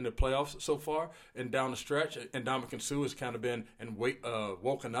rushing in the playoffs so far, and down the stretch. And Ndamukong Suh has kind of been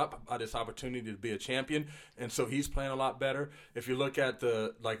woken up by this opportunity to be a champion, and so he's playing a lot better. If you look at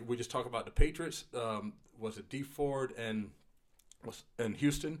we just talked about the Patriots, was it D Ford and in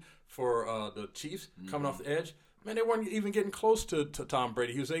Houston for the Chiefs coming off the edge. Man, they weren't even getting close to Tom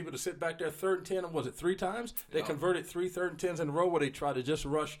Brady. He was able to sit back there 3rd and 10, was it 3 times? They converted 3 3rd and 10s in a row where they tried to just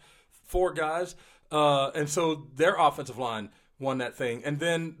rush 4 guys. And so their offensive line won that thing. And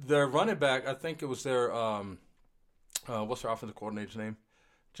then their running back, I think it was their what's their offensive coordinator's name?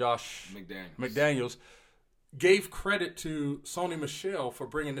 Josh McDaniels. Gave credit to Sony Michel for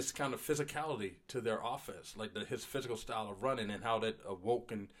bringing this kind of physicality to their offense, like his physical style of running and how that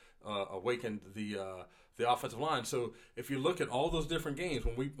awakened the offensive line. So if you look at all those different games,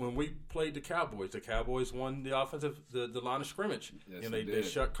 when we played the Cowboys won the line of scrimmage. Yes, They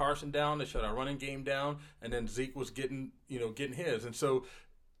shut Carson down, they shut our running game down, and then Zeke was getting his. And so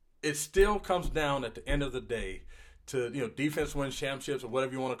it still comes down at the end of the day to defense wins championships or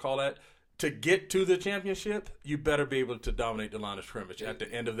whatever you want to call that. To get to the championship, you better be able to dominate the line of scrimmage at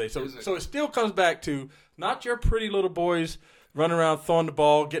the end of the day. So it still comes back to not your pretty little boys running around throwing the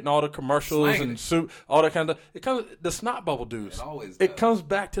ball, getting all the commercials and soup, all that kind of stuff. It comes the snot bubble dudes. It comes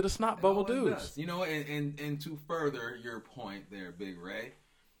back to the snot bubble dudes. Does. And to further your point there, Big Ray,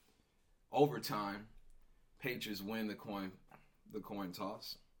 overtime, Patriots win the coin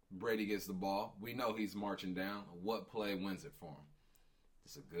toss. Brady gets the ball. We know he's marching down. What play wins it for him?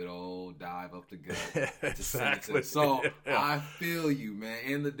 It's a good old dive up the gut. Exactly. So I feel you, man.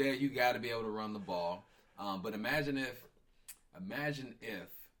 In the day, you got to be able to run the ball. But imagine if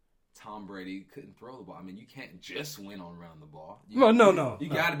Tom Brady couldn't throw the ball. I mean, you can't just win on running the ball. You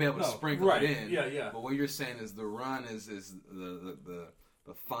got to be able to sprinkle it in. Yeah. But what you're saying is the run is the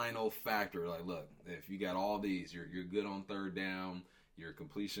final factor. Like, look, if you got all these, you're good on 3rd down. Your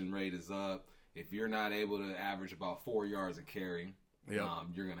completion rate is up. If you're not able to average about 4 yards a carry, you're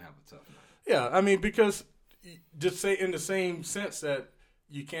going to have a tough night. Yeah, I mean, because just say in the same sense that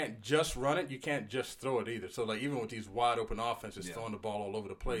you can't just run it, you can't just throw it either. So, like, even with these wide open offenses throwing the ball all over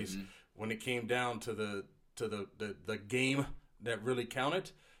the place, when it came down to the game that really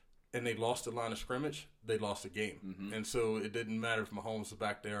counted, and they lost the line of scrimmage, they lost the game. And so it didn't matter if Mahomes was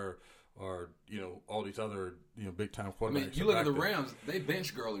back there or all these other big time quarterbacks. I mean, you look at the Rams; they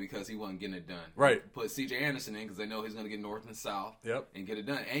benched Gurley because he wasn't getting it done. Right. Put C.J. Anderson in because they know he's going to get north and south. And get it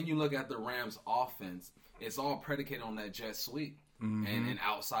done. And you look at the Rams' offense; it's all predicated on that jet sweep and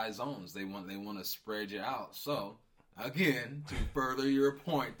outside zones. They want to spread you out. So again, to further your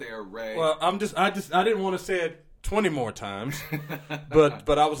point there, Ray. Well, I didn't want to say it 20 more times,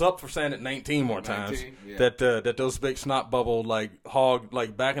 but I was up for saying it 19 more times. That those big snot bubble like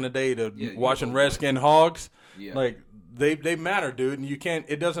back in the day, watching Redskin hogs, like they matter, dude. And you can't.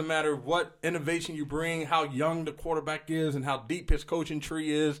 It doesn't matter what innovation you bring, how young the quarterback is, and how deep his coaching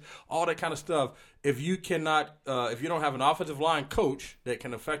tree is, all that kind of stuff. If you cannot, if you don't have an offensive line coach that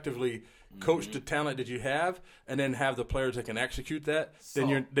can effectively coach the talent that you have, and then have the players that can execute that,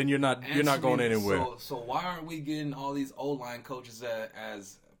 then you're not going anywhere. So why aren't we getting all these O-line coaches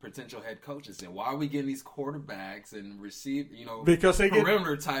as potential head coaches? Then why are we getting these quarterbacks and because they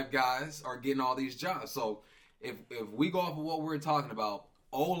perimeter type guys are getting all these jobs? So if we go off of what we're talking about,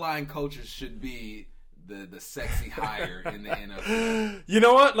 O-line coaches should be the sexy hire in the NFL. You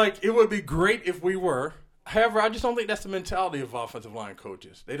know what? Like, it would be great if we were. However, I just don't think that's the mentality of offensive line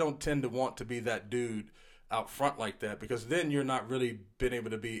coaches. They don't tend to want to be that dude out front like that, because then you're not really been able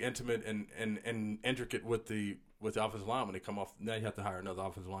to be intimate and intricate with the offensive line when they come off. Now you have to hire another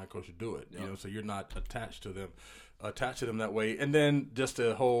offensive line coach to do it. So you're not attached to them that way. And then just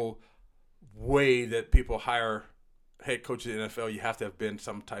the whole way that people hire head coaches in the NFL, you have to have been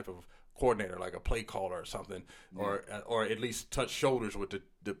some type of coordinator, like a play caller or something, or at least touch shoulders with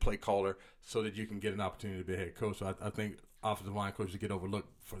the play caller so that you can get an opportunity to be a head coach. So I think offensive line coaches get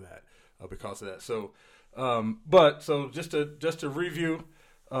overlooked for that because of that. So, so just to review,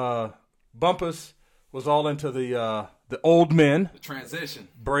 Bumpus was all into the old men, the transition,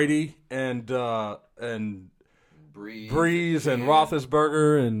 Brady and Breeze and yeah.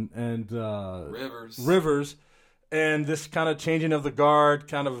 Roethlisberger and Rivers. And this kind of changing of the guard,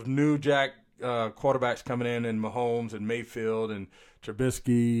 kind of new jack quarterbacks coming in, and Mahomes and Mayfield and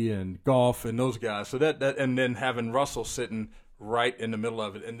Trubisky and Goff and those guys. So that and then having Russell sitting right in the middle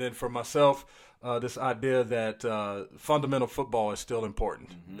of it. And then for myself, this idea that fundamental football is still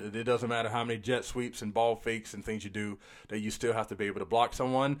important. Mm-hmm. It doesn't matter how many jet sweeps and ball fakes and things you do, that you still have to be able to block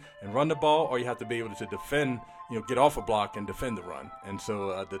someone and run the ball, or you have to be able to defend, get off a block and defend the run. And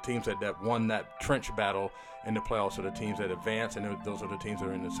so the teams that won that trench battle in the playoffs are the teams that advance, and those are the teams that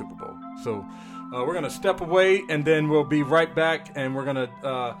are in the Super Bowl. So we're going to step away, and then we'll be right back, and we're going to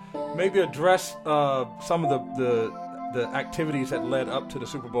maybe address some of the the activities that led up to the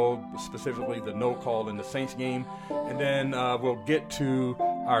Super Bowl, specifically the no call in the Saints game, and then we'll get to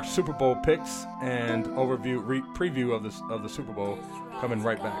our Super Bowl picks and preview of the Super Bowl coming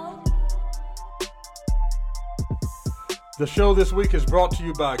right back. The show this week is brought to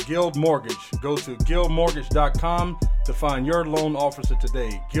you by Guild Mortgage. Go to guildmortgage.com to find your loan officer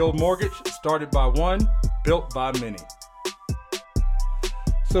today. Guild Mortgage, started by one, built by many.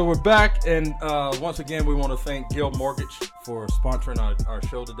 So we're back, and once again, we want to thank Guild Mortgage for sponsoring our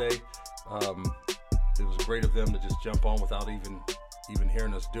show today. It was great of them to just jump on without even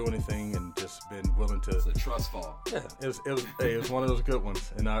hearing us do anything, and just been willing to. It's a trust fall. Yeah, it was one of those good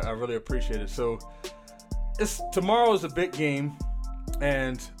ones, and I really appreciate it. So tomorrow is a big game,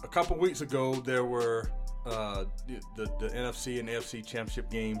 and a couple weeks ago there were the NFC and AFC championship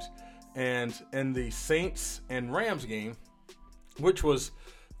games, and in the Saints and Rams game, which was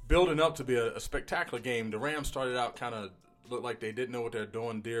building up to be a spectacular game, the Rams started out kind of looked like they didn't know what they were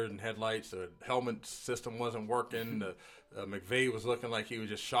doing, deer in headlights. The helmet system wasn't working. McVay was looking like he was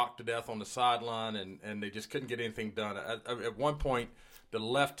just shocked to death on the sideline, and they just couldn't get anything done. At one point, the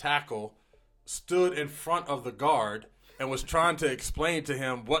left tackle stood in front of the guard and was trying to explain to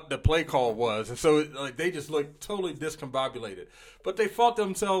him what the play call was. And so they just looked totally discombobulated. But they fought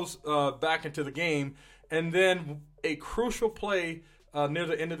themselves back into the game, and then a crucial play near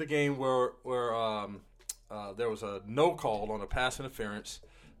the end of the game where there was a no call on a pass interference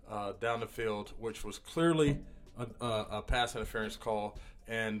down the field, which was clearly a pass interference call,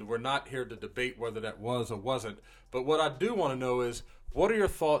 and we're not here to debate whether that was or wasn't. But what I do want to know is, what are your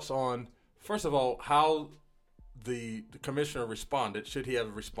thoughts on, first of all, how the commissioner responded? Should he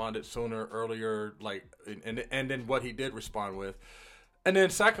have responded sooner, earlier, and then what he did respond with? And then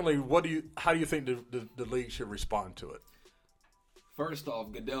secondly, how do you think the league should respond to it? First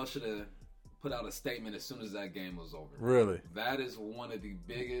off, Goodell should have put out a statement as soon as that game was over. Really? That is one of the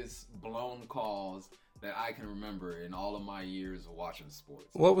biggest blown calls that I can remember in all of my years of watching sports.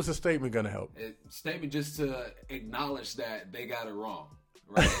 What was the statement going to help? Statement just to acknowledge that they got it wrong.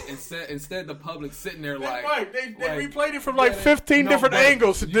 Right? Instead the public sitting there like... Right, they replayed it from 15 different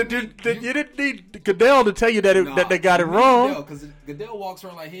angles. You didn't need Goodell to tell you that they got it wrong. Because Goodell walks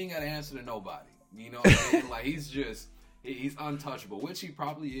around like he ain't got to answer to nobody. You know what I mean? Like, he's untouchable, which he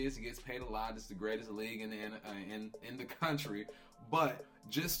probably is. He gets paid a lot. It's the greatest league in the country. But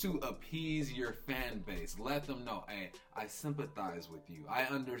just to appease your fan base, let them know, hey, I sympathize with you. I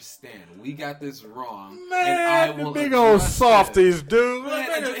understand. We got this wrong. Man, and I will big old softies, dude.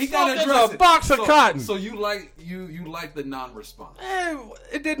 Man, he got to address a box of cotton. So you like the non-response?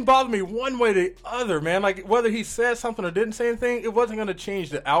 It didn't bother me one way or the other, man. Like, whether he said something or didn't say anything, it wasn't going to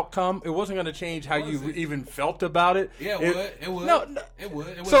change the outcome. It wasn't going to change how you even felt about it. Yeah, it would. No, it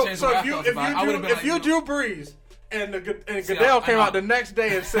would. So if you Drew Brees and Goodell came out the next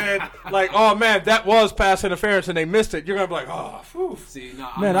day and said, like, oh, man, that was pass interference and they missed it, you're going to be like, oh, whew. See, no,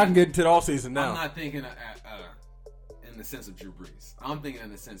 I can get into the offseason now. I'm not thinking in the sense of Drew Brees. I'm thinking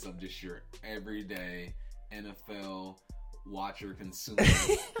in the sense of just your everyday NFL watcher, consumer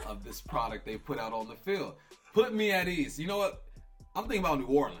of this product they put out on the field. Put me at ease. You know what? I'm thinking about New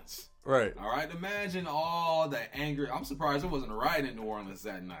Orleans. Right. All right? Imagine all the anger. I'm surprised it wasn't a riot in New Orleans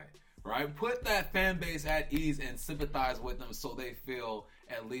that night. Right? Put that fan base at ease and sympathize with them so they feel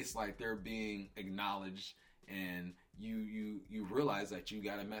at least like they're being acknowledged, and you realize that you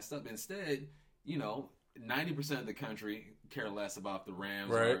got it messed up. Instead, 90% of the country care less about the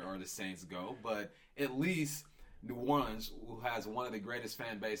Rams or the Saints go, but at least New Orleans, who has one of the greatest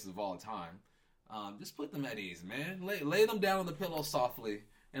fan bases of all time, just put them at ease, man. Lay them down on the pillow softly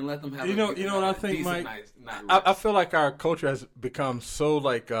and let them have what I think, Mike? Night I feel like our culture has become so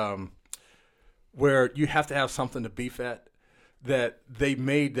where you have to have something to beef at, that they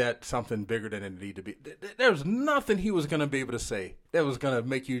made that something bigger than it needed to be. There's nothing he was going to be able to say that was going to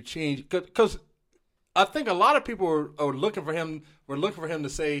make you change, because I think a lot of people are looking for him. Were looking for him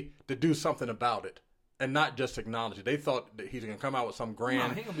to do something about it, and not just acknowledge it. They thought that he's going to come out with some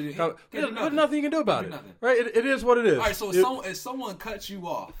grand. There's nothing you can do about it. Right? It is what it is. All right. So if someone cuts you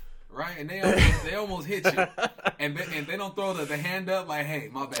off, right, and they almost hit you, and they don't throw the hand up like, hey,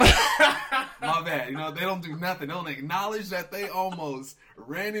 my bad, my bad. They don't do nothing. They don't acknowledge that they almost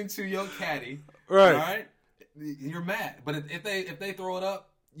ran into your caddy. Right. All right. You're mad, but if they throw it up,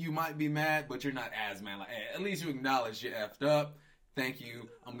 you might be mad, but you're not as mad. Like, hey, at least you acknowledge you effed up. Thank you.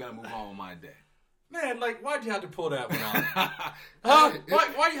 I'm gonna move on with my day. Man, like, why'd you have to pull that one out?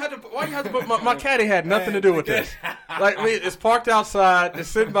 Why you had to put my caddy had nothing to do with this. Like, it's parked outside. It's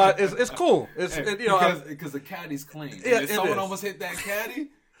sitting by. It's cool. It's because the caddy's clean. Yeah, if someone almost hit that caddy,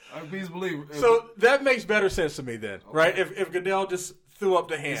 Peace believe. So that makes better sense to me then, right? If Goodell just threw up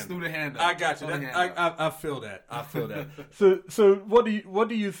the hand, just threw the hand up. I got you. I feel that. I feel that. So what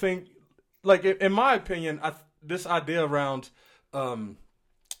do you think? Like in my opinion, this idea around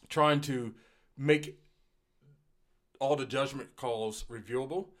trying to make all the judgment calls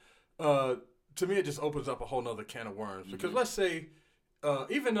reviewable, to me it just opens up a whole nother can of worms. Mm-hmm. Because let's say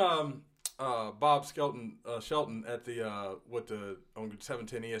even Bob Shelton at the on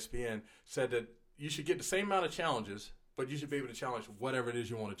 710 ESPN said that you should get the same amount of challenges, but you should be able to challenge whatever it is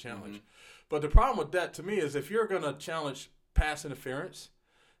you want to challenge. Mm-hmm. But the problem with that to me is if you're going to challenge pass interference,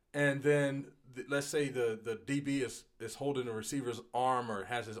 and then let's say the DB is holding the receiver's arm or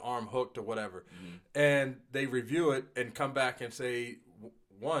has his arm hooked or whatever, mm-hmm. and they review it and come back and say,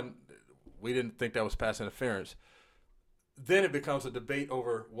 one, we didn't think that was pass interference. Then it becomes a debate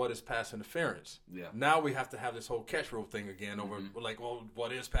over what is pass interference. Yeah. Now we have to have this whole catch rule thing again over like, well,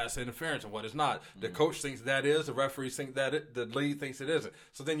 what is pass interference and what is not? The coach thinks that is, the referees think that it, the league thinks it isn't.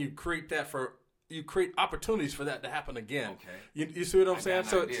 So then you create opportunities for that to happen again. Okay. You see what I'm saying?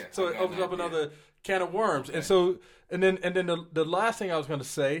 So it opens up another can of worms. Okay. And so and then the last thing I was going to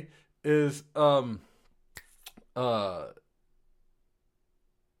say is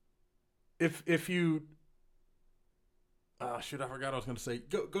if you shoot, I forgot what I was going to say.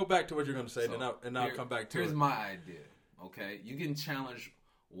 Go back to what you're going to say, and I'll come back to it. Here's my idea, okay? You can challenge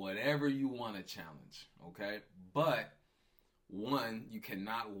whatever you want to challenge, okay? But, one, you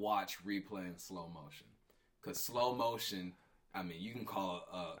cannot watch replay in slow motion. Because slow motion, I mean, you can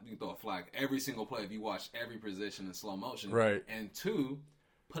you can throw a flag every single play if you watch every position in slow motion. Right. And two,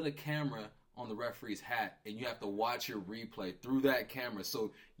 put a camera on the referee's hat, and you have to watch your replay through that camera.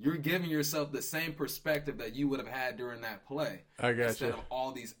 So you're giving yourself the same perspective that you would have had during that play. I got instead you. of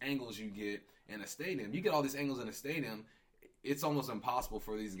all these angles you get in a stadium. You get all these angles in a stadium, it's almost impossible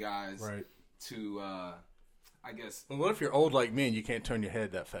for these guys to, I guess. Well, what if you're old like me and you can't turn your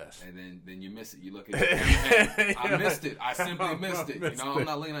head that fast? And then you miss it. You look at the camera. I missed it. I simply missed it. I'm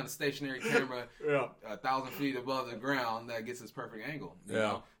not looking at a stationary camera 1,000 feet above the ground that gets its perfect angle. You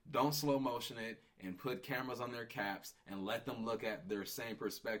know? Don't slow motion it and put cameras on their caps and let them look at their same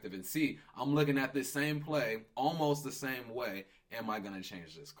perspective and see, I'm looking at this same play almost the same way. Am I going to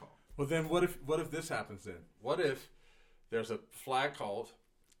change this call? Well, then what if this happens then? What if there's a flag called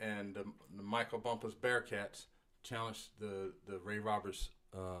and the Michael Bumpus Bearcats challenge the Ray Roberts,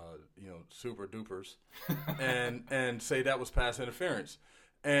 super dupers and say that was pass interference.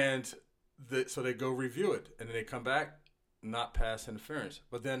 And so they go review it and then they come back, not pass interference.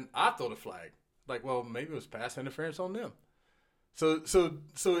 But then I throw the flag. Like, well, maybe it was pass interference on them. So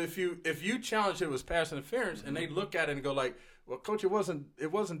if you challenge it was pass interference and they look at it and go like, well, coach, it wasn't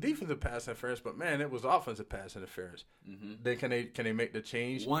defensive pass interference, but man, it was offensive pass interference. Mm-hmm. Then can they make the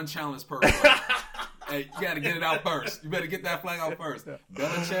change? One challenge per play. Hey, you got to get it out first. You better get that flag out first.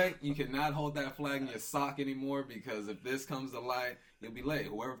 Belichick, you cannot hold that flag in your sock anymore because if this comes to light, you'll be late.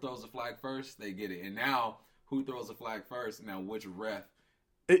 Whoever throws the flag first, they get it. And now, who throws the flag first? Now, which ref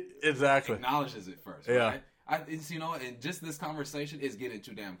acknowledges it first, right? And just this conversation is getting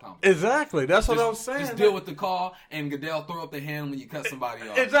too damn complicated. Exactly. That's what I'm saying. Just deal with the call, and Goodell throw up the hand when you cut somebody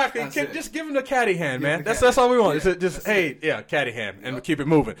off. Exactly. Just give him the caddy hand, man. That's all we want. Yeah, caddy hand, and keep it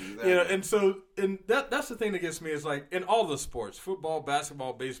moving. Exactly. And that's the thing that gets me is like in all the sports, football,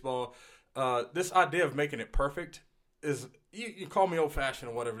 basketball, baseball, this idea of making it perfect is you call me old fashioned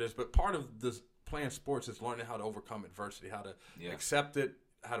or whatever it is, but part of this playing sports is learning how to overcome adversity, how to accept it,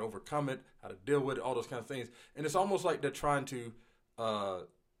 how to overcome it, how to deal with it, all those kind of things. And it's almost like they're trying to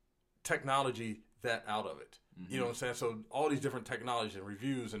technology that out of it. Mm-hmm. You know what I'm saying? So all these different technologies and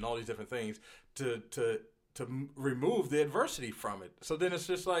reviews and all these different things to remove the adversity from it. So then it's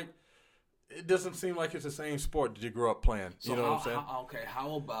just like, it doesn't seem like it's the same sport that you grew up playing. So you know what I'm saying?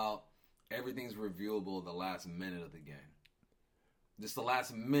 How about everything's reviewable the last minute of the game? Just the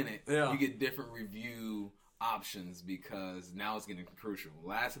last minute, you get different review options because now it's getting crucial.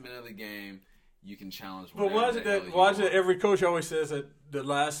 Last minute of the game, you can challenge. But why is it every coach always says that the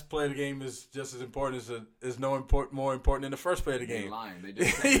last play of the game is just as important more important than the first play of the game? They're lying. They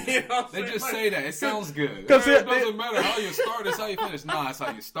just say that. They just say that. It sounds good. It doesn't matter how you start. It's how you finish. Nah, it's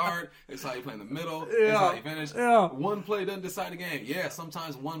how you start. It's how you play in the middle. It's how you finish. Yeah. One play doesn't decide the game. Yeah,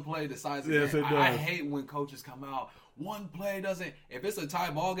 sometimes one play decides the game. It does. I hate when coaches come out. One play doesn't. If it's a tie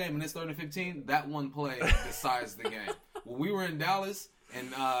ball game and it's 30-15, that one play decides the game. When we were in Dallas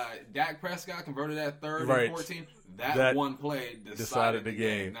and Dak Prescott converted that third and 14, that one play decided the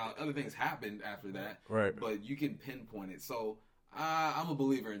game. Now, other things happened after that, but you can pinpoint it. So I'm a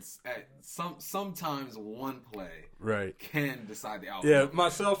believer in sometimes one play can decide the outcome. Yeah,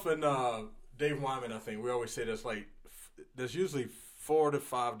 myself and Dave Wyman, I think we always say there's usually 4 to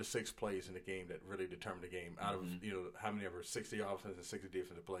 5 to 6 plays in the game that really determine the game. Out of how many ever 60 offensive and 60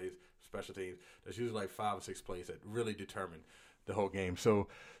 defensive plays, special teams. There's usually 5 or 6 plays that really determine the whole game. So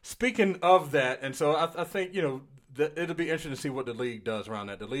speaking of that, and so I think it'll be interesting to see what the league does around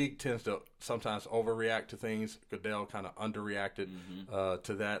that. The league tends to sometimes overreact to things. Goodell kind of underreacted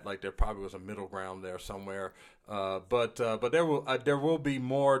to that. Like there probably was a middle ground there somewhere. But there will be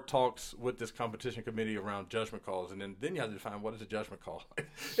more talks with this competition committee around judgment calls, and then you have to define what is a judgment call.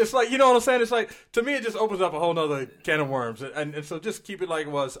 It's like, you know what I'm saying? It's like, to me, it just opens up a whole nother can of worms, and so just keep it like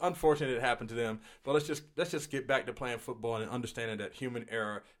it was. Unfortunate it happened to them, but let's just get back to playing football and understanding that human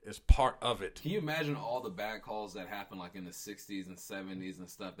error is part of it. Can you imagine all the bad calls that happened like in the 60s and 70s and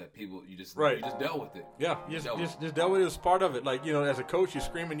stuff that people you just dealt with it? Yeah, you just dealt with it as part of it. Like, as a coach, you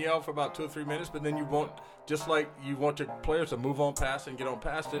scream and yell for about 2 or 3 minutes, but then you won't. Just like you want your players to move on past it and get on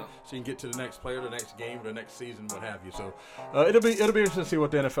past it, so you can get to the next player, the next game, the next season, what have you. So it'll be interesting to see what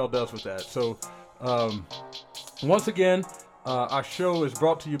the NFL does with that. So once again, our show is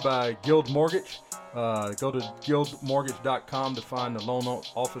brought to you by Guild Mortgage. Go to guildmortgage.com to find the loan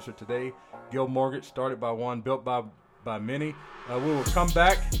officer today. Guild Mortgage, started by one, built by many. We will come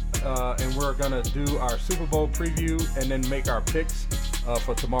back and we're going to do our Super Bowl preview and then make our picks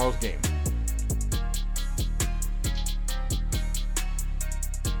for tomorrow's game.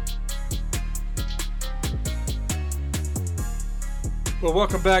 Well,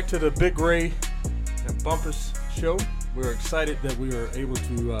 welcome back to the Big Ray and Bumpus show. We're excited that we were able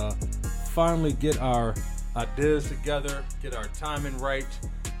to finally get our ideas together, get our timing right,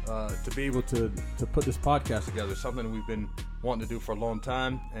 to be able to put this podcast together. Something we've been wanting to do for a long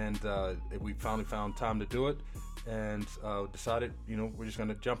time, and we finally found time to do it, and decided, we're just going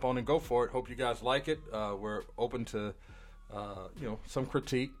to jump on and go for it. Hope you guys like it. We're open to some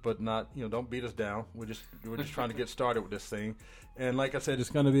critique, but not, don't beat us down. We're just trying to get started with this thing. And like I said, it's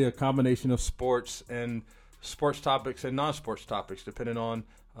going to be a combination of sports and sports topics and non-sports topics, depending on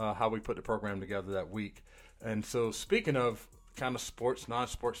how we put the program together that week. And so speaking of kind of sports,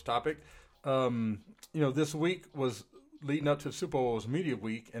 non-sports topic, this week was leading up to the Super Bowl was Media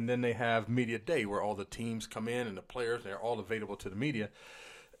Week, and then they have Media Day where all the teams come in and the players, they're all available to the media.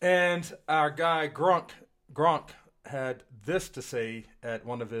 And our guy Gonk had this to say at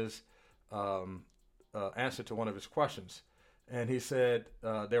one of his answer to one of his questions. And he said,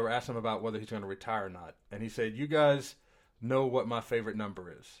 they were asking him about whether he's going to retire or not. And he said, you guys know what my favorite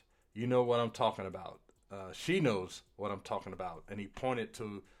number is. You know what I'm talking about. She knows what I'm talking about. And he pointed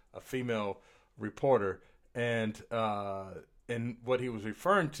to a female reporter. And what he was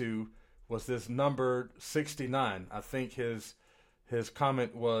referring to was this number 69. I think his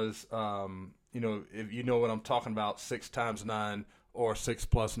comment was, if you know what I'm talking about, 6 times 9 or 6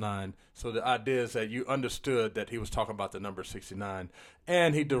 plus 9. So the idea is that you understood that he was talking about the number 69.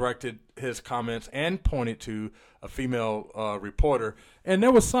 And he directed his comments and pointed to a female reporter. And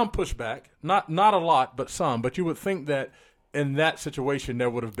there was some pushback, not a lot, but some. But you would think that in that situation there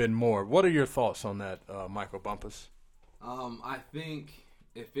would have been more. What are your thoughts on that, Michael Bumpus? I think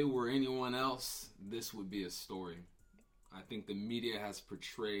if it were anyone else, this would be a story. I think the media has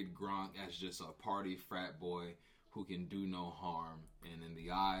portrayed Gonk as just a party frat boy who can do no harm. And in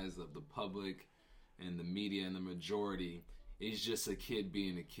the eyes of the public and the media and the majority, he's just a kid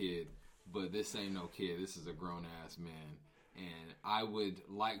being a kid. But this ain't no kid. This is a grown-ass man. And I would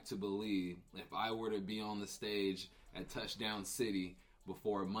like to believe if I were to be on the stage at Touchdown City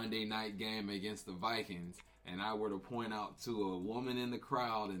before a Monday night game against the Vikings, and I were to point out to a woman in the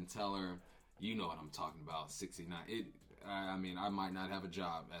crowd and tell her, you know what I'm talking about, 69. I might not have a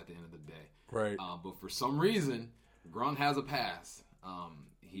job at the end of the day. Right. But for some reason, Gonk has a pass.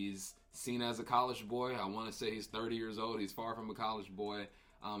 He's seen as a college boy. I want to say he's 30 years old. He's far from a college boy.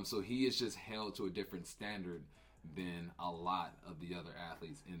 So he is just held to a different standard than a lot of the other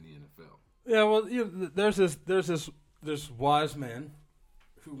athletes in the NFL. Yeah, well, there's this wise man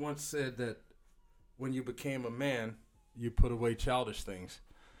who once said that when you became a man, you put away childish things,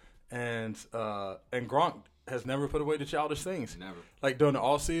 and Gonk has never put away the childish things. Never. Like during the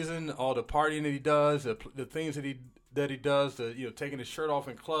off season, all the partying that he does, the things that he does, taking his shirt off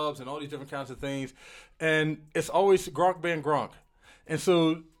in clubs and all these different kinds of things, and it's always Gonk being Gonk. And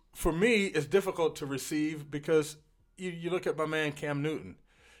so for me, it's difficult to receive because you look at my man Cam Newton.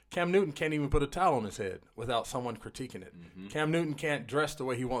 Cam Newton can't even put a towel on his head without someone critiquing it. Mm-hmm. Cam Newton can't dress the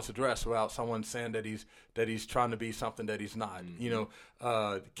way he wants to dress without someone saying that he's trying to be something that he's not.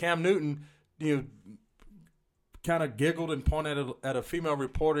 Mm-hmm. Cam Newton, kind of giggled and pointed at a female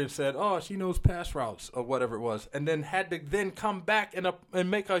reporter and said, "Oh, she knows pass routes," or whatever it was, and then had to then come back and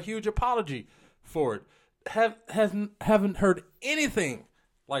make a huge apology for it. Haven't heard anything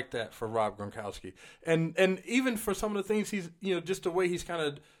like that for Rob Gronkowski, and even for some of the things he's, just the way he's kind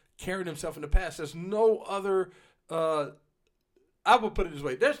of carried himself in the past. There's no other. I will put it this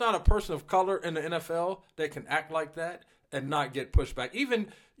way: there's not a person of color in the NFL that can act like that and not get pushed back.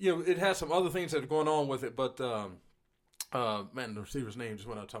 Even, it has some other things that are going on with it, but man, the receiver's name just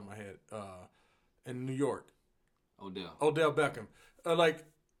went out of the top of my head. In New York, Odell Beckham.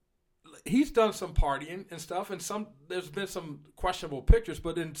 He's done some partying and stuff, and there's been some questionable pictures,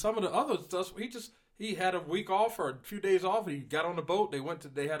 but in some of the other stuff, he had a week off or a few days off. He got on the boat.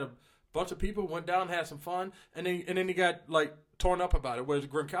 They had a bunch of people, went down, had some fun, and then he got torn up about it. Whereas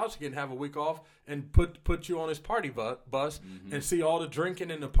Gronkowski can have a week off and put you on his party bus and see all the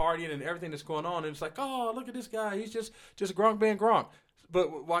drinking and the partying and everything that's going on, and it's like, oh, look at this guy, he's just Gronk being Gronk.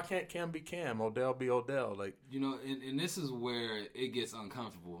 But why can't Cam be Cam, Odell be Odell? And this is where it gets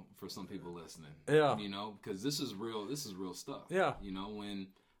uncomfortable for some people listening. Yeah. Because this is real stuff. Yeah.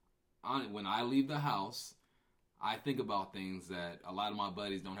 When I leave the house, I think about things that a lot of my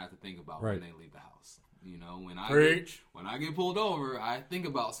buddies don't have to think about when they leave the house. When I get pulled over, I think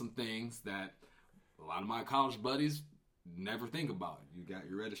about some things that a lot of my college buddies never think about. You got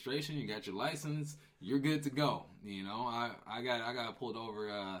your registration, you got your license, you're good to go. I got pulled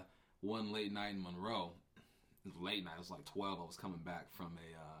over one late night in Monroe. It was late night. It was like 12. I was coming back from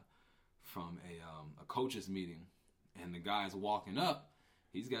a coaches meeting, and the guy's walking up.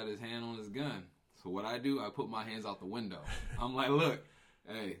 He's got his hand on his gun. So what I do, I put my hands out the window. I'm like, look,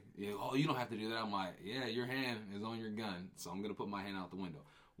 hey, you don't have to do that. I'm like, yeah, your hand is on your gun, so I'm going to put my hand out the window.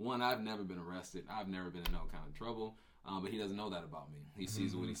 One, I've never been arrested. I've never been in no kind of trouble, but he doesn't know that about me. He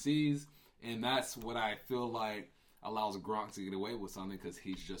sees what he sees, and that's what I feel like allows Gronk to get away with something, because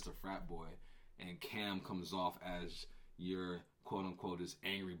he's just a frat boy, and Cam comes off as your quote-unquote this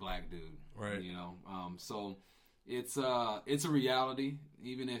angry black dude. Right. So it's a reality.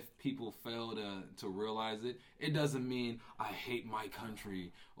 Even if people fail to realize it, it doesn't mean I hate my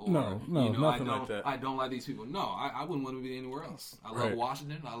country or nothing like that. I don't like these people. No, I wouldn't want to be anywhere else. I love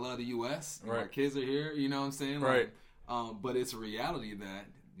Washington. I love the U.S. Right. My kids are here. You know what I'm saying? Right. But it's a reality that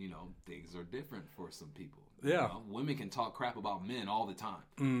things are different for some people. Yeah. Women can talk crap about men all the time.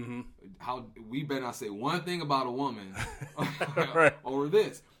 Mm-hmm. How we better not say one thing about a woman right. or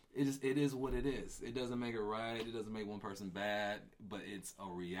this. It is what it is. It doesn't make it right. It doesn't make one person bad, but it's a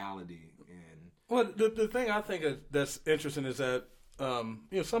reality. And well, the thing I think that's interesting is that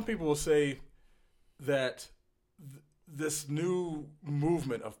some people will say that this new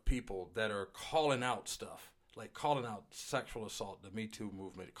movement of people that are calling out stuff, like calling out sexual assault, the Me Too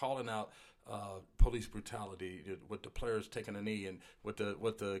movement, calling out police brutality with the players taking a knee, and with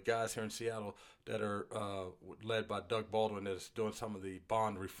the guys here in Seattle that are led by Doug Baldwin that's doing some of the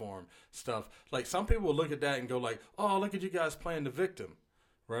bond reform stuff. Like, some people will look at that and go like, oh, look at you guys playing the victim,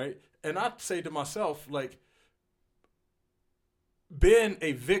 right? And I say to myself, like, being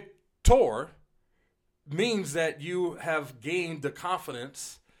a victor means that you have gained the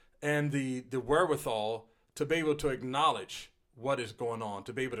confidence and the wherewithal to be able to acknowledge what is going on,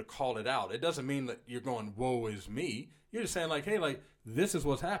 to be able to call it out. It doesn't mean that you're going, woe is me. You're just saying like, hey, like, this is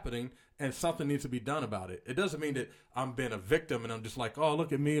what's happening and something needs to be done about it. It doesn't mean that I'm being a victim and I'm just like, oh,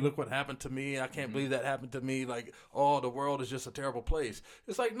 look at me, look what happened to me. I can't believe that happened to me. Like, oh, the world is just a terrible place.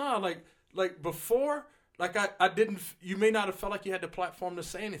 It's like, no, like before, like I didn't, you may not have felt like you had the platform to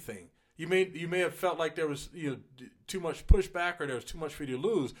say anything. You may have felt like there was too much pushback or there was too much for you to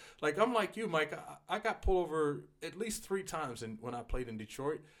lose. Like, I'm like you, Mike. I got pulled over at least 3 times when I played in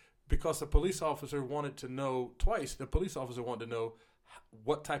Detroit because the police officer wanted to know twice. The police officer wanted to know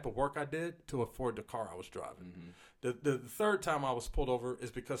what type of work I did to afford the car I was driving. Mm-hmm. The third time I was pulled over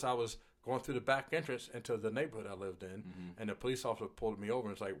is because I was going through the back entrance into the neighborhood I lived in, and the police officer pulled me over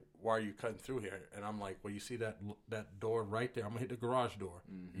and was like, why are you cutting through here? And I'm like, well, you see that door right there? I'm going to hit the garage door.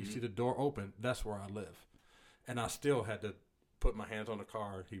 Mm-hmm. You see the door open? That's where I live. And I still had to put my hands on the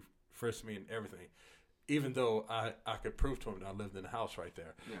car. He frisked me and everything, even though I could prove to him that I lived in the house right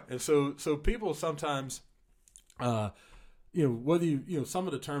there. Yeah. And so people sometimes, whether some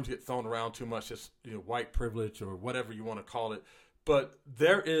of the terms get thrown around too much, just, white privilege or whatever you want to call it. But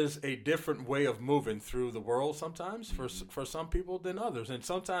there is a different way of moving through the world sometimes for some people than others. And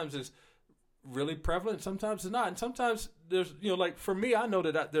sometimes it's really prevalent, sometimes it's not. And sometimes there's, like for me, I know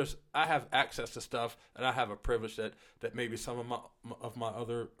that I have access to stuff and I have a privilege that maybe some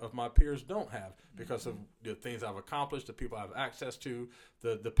of my peers don't have because of the things I've accomplished, the people I have access to,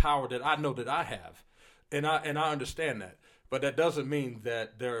 the power that I know that I have. and I understand that, but that doesn't mean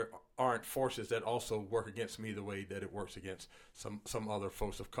that there aren't forces that also work against me the way that it works against some other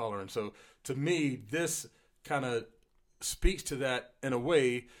folks of color. And so to me, this kind of speaks to that in a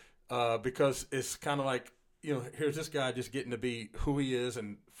way, because it's kind of like, here's this guy just getting to be who he is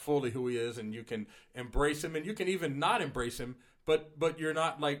and fully who he is, and you can embrace him, and you can even not embrace him, but you're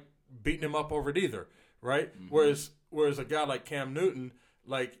not like beating him up over it either, right? Mm-hmm. Whereas a guy like Cam Newton,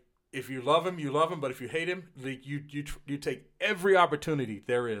 like, if you love him, you love him. But if you hate him, like, you take every opportunity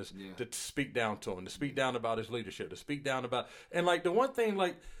there is to speak down to him, to speak down about his leadership, to speak down about. And like the one thing,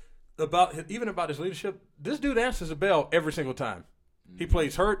 like about his leadership, this dude answers the bell every single time. Mm-hmm. He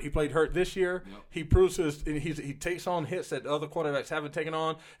plays hurt. He played hurt this year. Yep. He proves he takes on hits that other quarterbacks haven't taken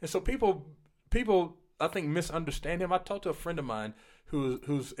on. And so people I think misunderstand him. I talked to a friend of mine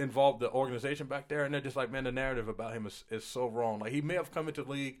who's involved the organization back there, and they're just like, man, the narrative about him is so wrong. Like, he may have come into the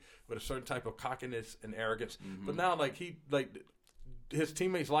league with a certain type of cockiness and arrogance, but now his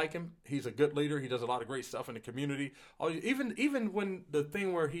teammates like him. He's a good leader. He does a lot of great stuff in the community. Even when the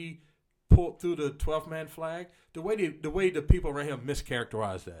thing where he pulled through the 12-man flag, the way the people around him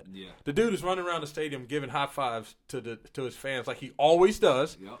mischaracterized that. Yeah. The dude is running around the stadium giving high fives to his fans like he always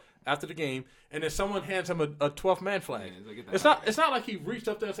does. Yep. After the game, and then someone hands him a 12-man flag. Yeah, it's not like he reached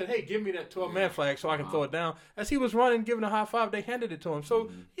up there and said, "Hey, give me that 12-man flag so I can throw it down." As he was running, giving a high five, they handed it to him.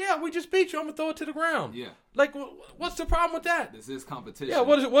 So we just beat you. I'm gonna throw it to the ground. Yeah. Like, what's the problem with that? This is competition. Yeah.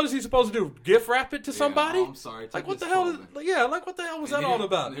 What is he supposed to do? Gift wrap it to somebody? Oh, I'm sorry. Like, what the hell? Like, what the hell was that all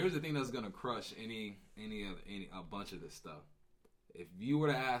about? Here's the thing that's gonna crush a bunch of this stuff. If you were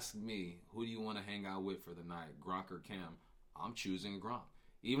to ask me, who do you want to hang out with for the night, Gronk or Cam? I'm choosing Gronk.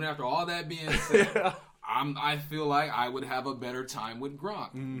 Even after all that being said, I feel like I would have a better time with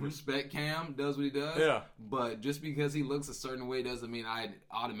Gronk. Mm-hmm. Respect Cam, does what he does. But just because he looks a certain way doesn't mean I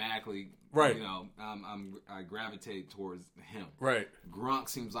automatically, I gravitate towards him. Right. Gronk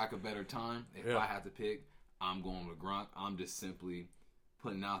seems like a better time. If I had to pick, I'm going with Gronk. I'm just simply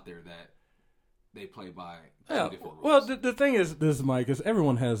putting out there that they play by two different rules. Well, the thing is, Mike, is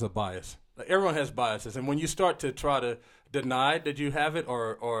everyone has a bias. Everyone has biases, and when you start to try to deny that you have it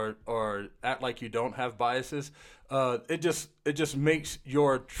or act like you don't have biases, it just makes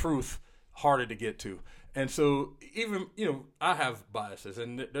your truth harder to get to. And so even, I have biases,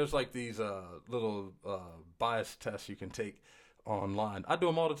 and there's like these little bias tests you can take online. I do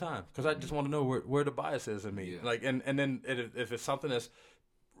them all the time because I just want to know where the bias is in me. Yeah. Like, and then if it's something that's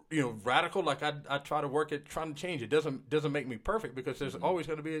radical, like I try to work at trying to change it. Doesn't make me perfect because there's always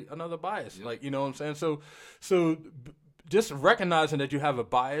going to be another bias. Yep. Like, you know what I'm saying? So just recognizing that you have a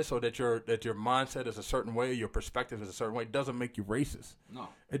bias or that your mindset is a certain way, your perspective is a certain way, doesn't make you racist. No,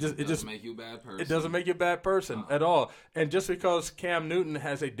 it doesn't make you a bad person. It doesn't make you a bad person at all. And just because Cam Newton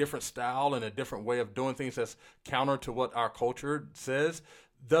has a different style and a different way of doing things that's counter to what our culture says,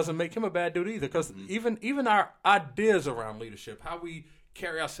 doesn't make him a bad dude either. Because even our ideas around leadership, how we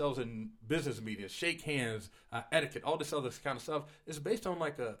carry ourselves in business meetings, shake hands, etiquette, all this other kind of stuff is based on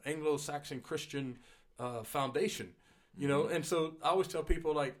like a Anglo-Saxon Christian foundation, And so I always tell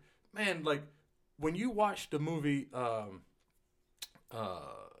people, like, man, like when you watch the movie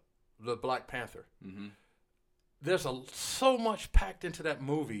The Black Panther, there's so much packed into that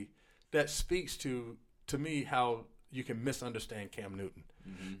movie that speaks to me how you can misunderstand Cam Newton,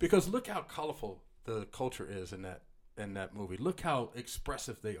 because look how colorful the culture is in that movie. Look how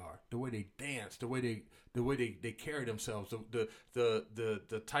expressive they are. The way they dance, the way they carry themselves,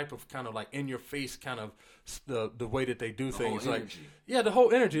 the type of kind of like in your face kind of the way that they do things. Like, the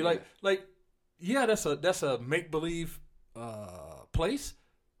whole energy. Yeah. That's a make believe place,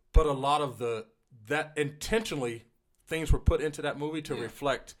 but a lot of that intentionally things were put into that movie to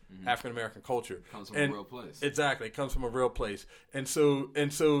reflect African American culture. It comes from a real place. Exactly, it comes from a real place, and so.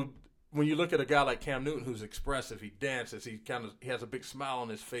 When you look at a guy like Cam Newton, who's expressive, he dances, he has a big smile on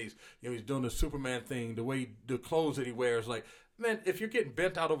his face. He's doing the Superman thing, the clothes that he wears. Like, man, if you're getting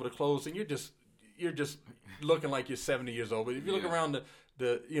bent out over the clothes, then you're just looking like you're 70 years old. But if you look around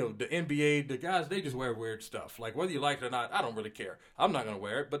the NBA, the guys, they just wear weird stuff. Like, whether you like it or not, I don't really care. I'm not gonna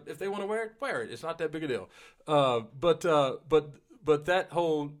wear it, but if they want to wear it. It's not that big a deal. But that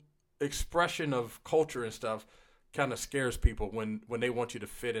whole expression of culture and stuff kind of scares people when they want you to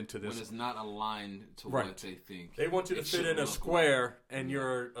fit into this. When it's not aligned to what they think. They want you to fit in a square and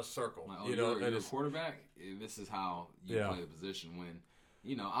you're a circle. Like, you're a quarterback. This is how you play the position. When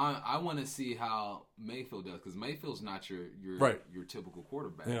I want to see how Mayfield does, because Mayfield's not your typical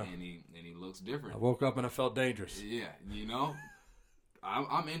quarterback, and he looks different. I woke up and I felt dangerous. Yeah,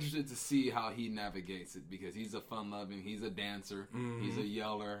 I'm interested to see how he navigates it because he's a fun-loving, he's a dancer, he's a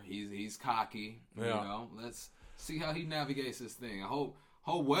yeller, he's cocky. You know, let's see how he navigates this thing. I hope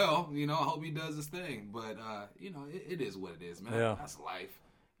well. You know, I hope he does his thing. But you know, it is what it is, man. Yeah. That's life.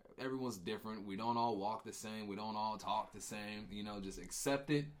 Everyone's different. We don't all walk the same. We don't all talk the same. You know, just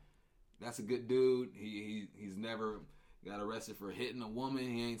accept it. That's a good dude. He's never got arrested for hitting a woman.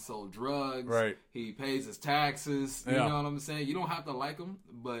 He ain't sold drugs. Right. He pays his taxes. You know what I'm saying? You don't have to like him,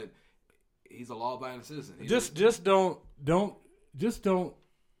 but he's a law-abiding citizen. Just don't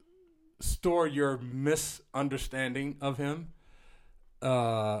store your misunderstanding of him,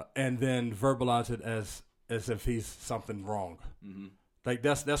 and then verbalize it as if he's something wrong. Mm-hmm. Like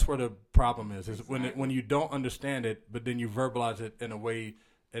that's where the problem is when you don't understand it, but then you verbalize it in a way.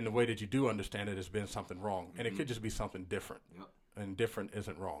 In the way that you do understand it, has been something wrong, and it could just be something different. Yep. And different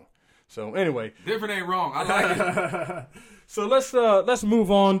isn't wrong. So anyway, different ain't wrong. I like it. So let's move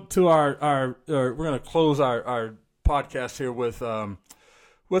on to our we're gonna close our podcast here with a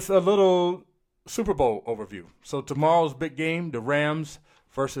little Super Bowl overview. So tomorrow's big game: the Rams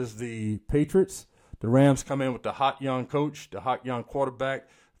versus the Patriots. The Rams come in with the hot young coach, the hot young quarterback,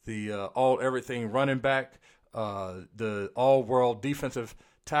 the all everything running back, the all world defensive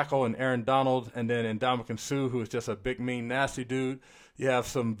tackle and Aaron Donald, and then Ndamukong Suh, who is just a big, mean, nasty dude. You have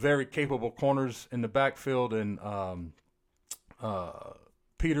some very capable corners in the backfield, and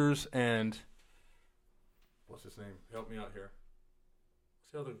Peters and what's his name? Help me out here.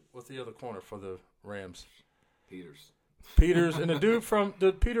 What's the other corner for the Rams? Peters and the dude from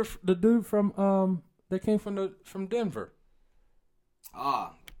that came from Denver.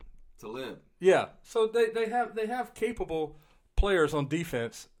 Talib. Yeah. So they have capable players on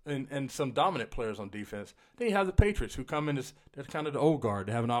defense and some dominant players on defense. Then you have the Patriots who come in as they're kind of the old guard.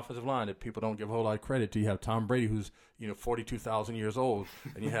 They have an offensive line that people don't give a whole lot of credit to. You have Tom Brady, who's 42,000 years old,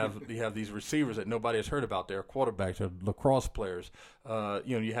 and you have these receivers that nobody has heard about. They're quarterbacks, they're lacrosse players.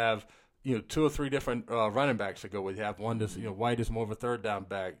 You have 2 or 3 different running backs to go with. You have one that's White is more of a third down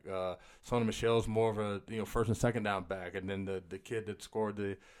back. Sonny Michel's more of a first and second down back, and then the kid that scored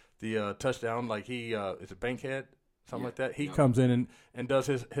the touchdown, like he is a Bankhead. Something like that. He comes in and does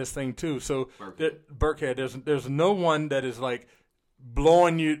his thing too. So Burkhead, there's no one that is like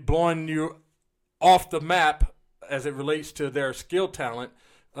blowing you off the map as it relates to their skill talent,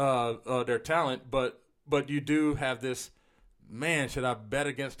 their talent. But you do have this, man, should I bet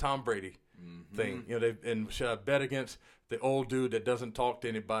against Tom Brady thing? And should I bet against the old dude that doesn't talk to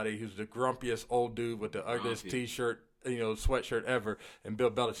anybody, who's the grumpiest old dude with the ugliest T-shirt, sweatshirt ever, and Bill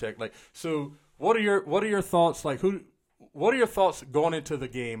Belichick. Like, so. What are your thoughts? Like, what are your thoughts going into the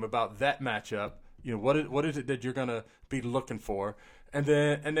game about that matchup? What is it that you're gonna be looking for? And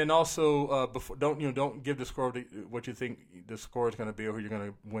then also before don't give the score what you think the score is gonna be or who you're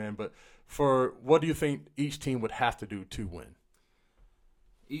gonna win. But for what do you think each team would have to do to win?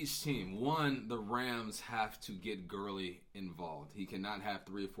 Each team, the Rams have to get Gurley involved. He cannot have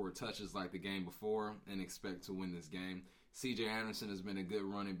 3 or 4 touches like the game before and expect to win this game. C.J. Anderson has been a good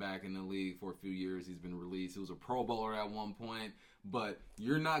running back in the league for a few years. He's been released. He was a Pro Bowler at one point, but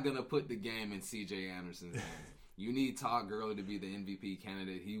you're not going to put the game in C.J. Anderson's hands. You need Todd Gurley to be the MVP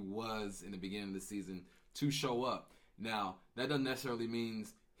candidate. He was in the beginning of the season to show up. Now, that doesn't necessarily mean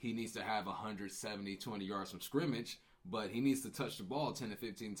he needs to have 170, 200 yards from scrimmage, but he needs to touch the ball 10 to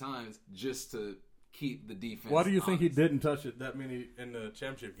 15 times just to keep the defense. Why do you think he didn't touch it that many in the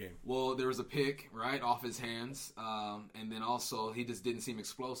championship game? Well, there was a pick, right, off his hands, and then also he just didn't seem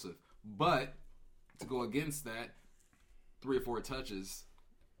explosive. But to go against that, 3 or 4 touches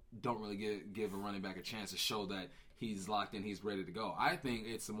don't really give a running back a chance to show that he's locked in, he's ready to go. I think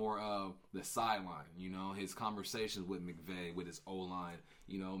it's more of the sideline, his conversations with McVay, with his O-line.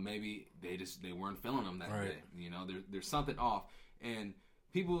 Maybe they weren't feeling him that day. There's something off. And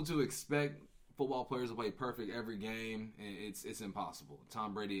people to expect football players to play perfect every game, it's impossible.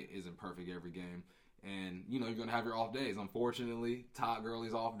 Tom Brady isn't perfect every game. And, you're going to have your off days. Unfortunately, Todd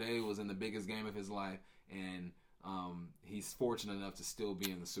Gurley's off day was in the biggest game of his life, and he's fortunate enough to still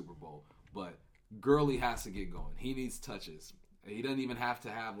be in the Super Bowl. But Gurley has to get going. He needs touches. He doesn't even have to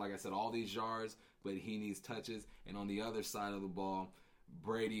have, like I said, all these yards, but he needs touches. And on the other side of the ball,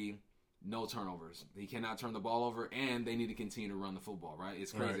 Brady, no turnovers. He cannot turn the ball over, and they need to continue to run the football, right?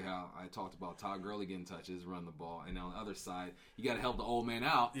 It's crazy how I talked about Todd Gurley getting touches, run the ball, and on the other side, you got to help the old man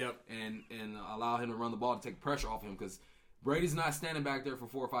out and allow him to run the ball to take pressure off him, because Brady's not standing back there for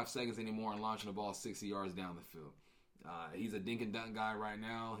 4 or 5 seconds anymore and launching the ball 60 yards down the field. He's a dink and dunk guy right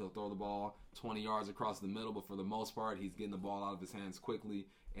now. He'll throw the ball 20 yards across the middle, but for the most part, he's getting the ball out of his hands quickly,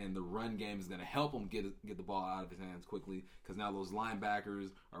 and the run game is going to help him get the ball out of his hands quickly because now those linebackers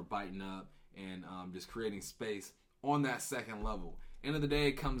are biting up and just creating space on that second level. End of the day,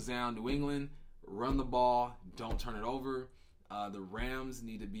 it comes down to New England, run the ball, don't turn it over. The Rams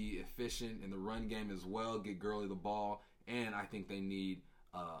need to be efficient in the run game as well, get Gurley the ball, and I think they need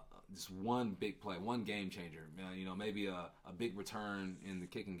just one big play, one game changer. Maybe a big return in the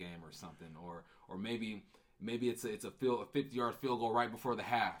kicking game or something, or maybe it's a 50-yard field goal right before the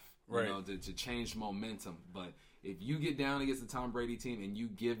half, to change momentum. But if you get down against the Tom Brady team and you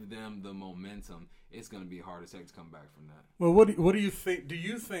give them the momentum, it's going to be hard as heck to come back from that. Well, what do you think? Do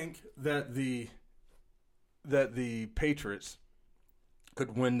you think that the Patriots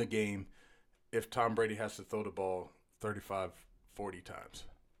could win the game if Tom Brady has to throw the ball 35, 40 times?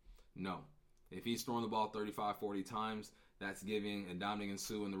 No. If he's throwing the ball 35, 40 times, that's giving Ndamukong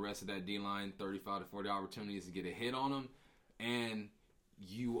Suh and the rest of that D-line 35 to 40 opportunities to get a hit on him. And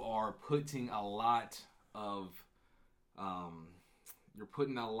you are putting a lot of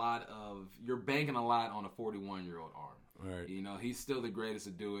you're banking a lot on a 41-year-old arm. Right. He's still the greatest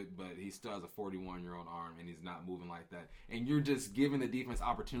to do it, but he still has a 41-year-old arm, and he's not moving like that. And you're just giving the defense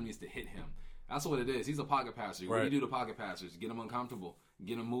opportunities to hit him. That's what it is. He's a pocket passer. What do you do to pocket passers? Get them uncomfortable.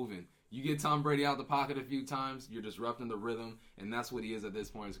 Get them moving. You get Tom Brady out the pocket a few times, you're disrupting the rhythm, and that's what he is at this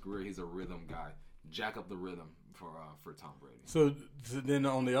point in his career. He's a rhythm guy. Jack up the rhythm for Tom Brady. So then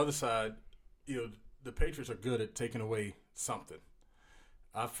on the other side, the Patriots are good at taking away something.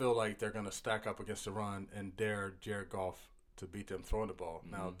 I feel like they're going to stack up against the run and dare Jared Goff to beat them throwing the ball.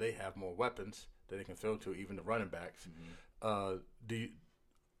 Mm-hmm. Now, they have more weapons that they can throw to, even the running backs. Mm-hmm. Do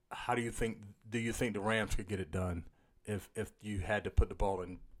you think the Rams could get it done if you had to put the ball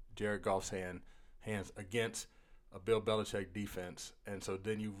in Jared Goff's hands against a Bill Belichick defense? And so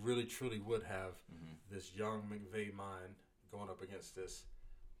then you really, truly would have this young McVay mind going up against this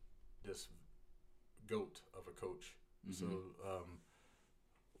goat of a coach. Mm-hmm. So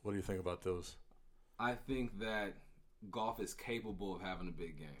what do you think about those? I think that Goff is capable of having a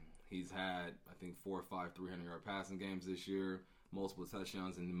big game. He's had, I think, 4 or 5 300-yard passing games this year, multiple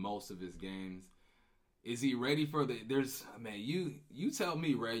touchdowns in most of his games. Is he ready for you tell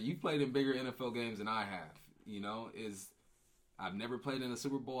me, Ray, you've played in bigger NFL games than I have. I've never played in a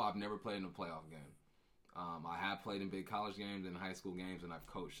Super Bowl. I've never played in a playoff game. I have played in big college games and high school games, and I've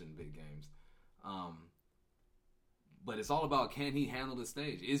coached in big games. But it's all about, can he handle the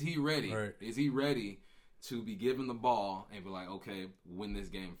stage? Is he ready? Right. Is he ready to be given the ball and be like, okay, win this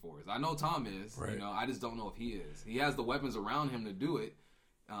game for us? I know Tom is. Right. I just don't know if he is. He has the weapons around him to do it.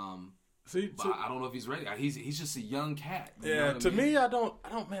 But I don't know if he's ready. He's just a young cat. Yeah, to me, I don't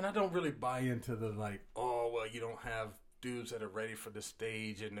really buy into the you don't have dudes that are ready for the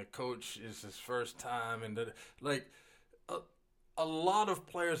stage and the coach is his first time and a lot of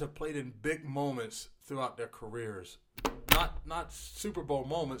players have played in big moments throughout their careers. Not Super Bowl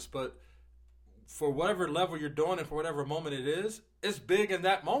moments, but for whatever level you're doing and for whatever moment it is, it's big in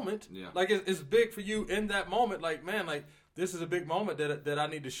that moment. Yeah. It's big for you in that moment. This is a big moment that I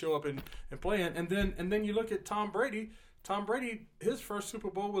need to show up and play in. And then you look at Tom Brady. Tom Brady, his first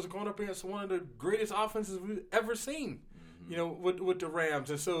Super Bowl was going up against one of the greatest offenses we've ever seen. Mm-hmm. With the Rams.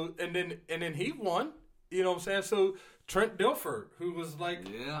 And then he won. You know what I'm saying? So Trent Dilfer, who was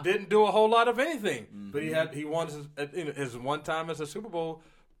didn't do a whole lot of anything, but he won his one time as a Super Bowl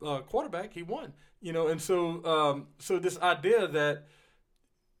quarterback. He won. And so this idea that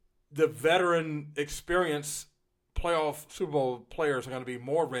the veteran experience playoff Super Bowl players are going to be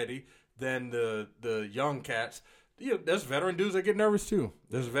more ready than the young cats. There's veteran dudes that get nervous too.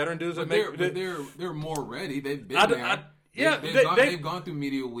 There's veteran dudes they're more ready. They've been there. They've gone through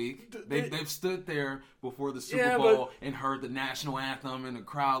media week. They've stood there before the Super Bowl and heard the national anthem and the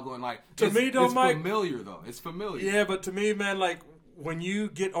crowd going it's familiar though. It's familiar. Yeah, but to me, man, when you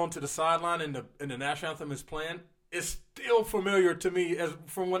get onto the sideline and the national anthem is playing, it's still familiar to me as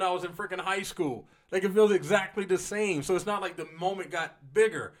from when I was in freaking high school. It feels exactly the same. So it's not like the moment got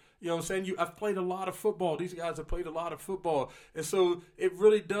bigger. You know what I'm saying? I've played a lot of football. These guys have played a lot of football, and so it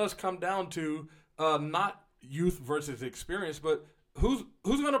really does come down to not youth versus experience, but who's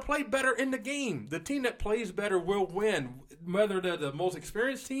going to play better in the game? The team that plays better will win, whether they're the most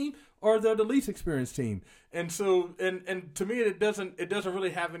experienced team or they're the least experienced team. And so, and to me, it doesn't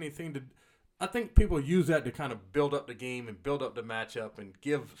really have anything to. I think people use that to kind of build up the game and build up the matchup and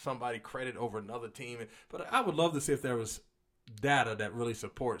give somebody credit over another team. But I would love to see if there was data that really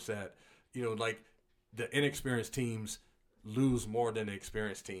supports that. The inexperienced teams lose more than the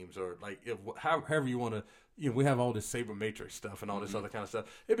experienced teams, or like however you want to. We have all this saber matrix stuff and all this other kind of stuff.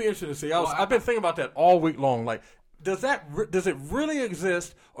 It'd be interesting to see. I've been thinking about that all week long. Like, does it really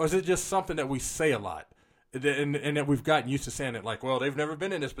exist, or is it just something that we say a lot? And that we've gotten used to saying it, like, well, they've never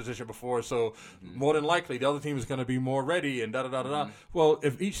been in this position before, so more than likely the other team is going to be more ready and da-da-da-da-da. Well,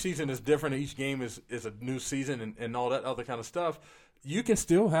 if each season is different, each game is a new season and all that other kind of stuff, you can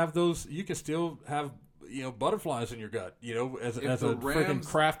still have butterflies in your gut, as a freaking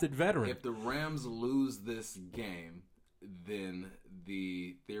crafted veteran. If the Rams lose this game, then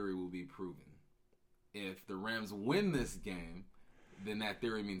the theory will be proven. If the Rams win this game, then that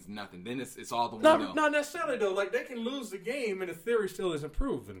theory means nothing. Then it's all the window. Not necessarily, though. Like, they can lose the game and the theory still isn't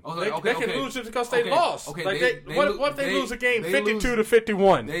proven. They can lose it because they lost. Okay, what if they lose a game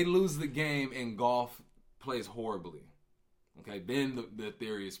 52-51? They lose the game and Gonk plays horribly. Okay, then the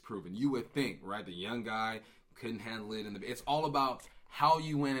theory is proven. You would think, right? The young guy couldn't handle it. It's all about how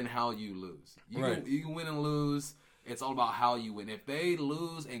you win and how you lose. You can win and lose. It's all about how you win. If they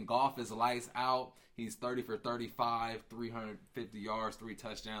lose and Gonk is lights out, he's 30 for 35, 350 yards, 3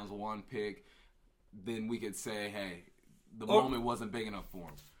 touchdowns, 1 pick, then we could say, hey, the moment wasn't big enough for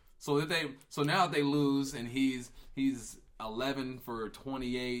him. So now if they lose and he's 11 for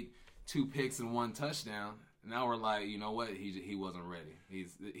 28, 2 picks and 1 touchdown, now we're like, you know what? He wasn't ready.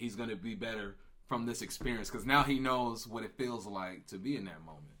 He's going to be better from this experience because now he knows what it feels like to be in that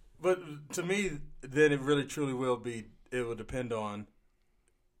moment. But to me, then it really truly will be. It will depend on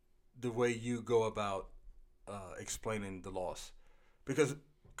the way you go about explaining the loss, because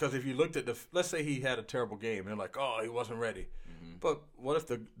if you looked at let's say he had a terrible game and they're like, oh, he wasn't ready, but what if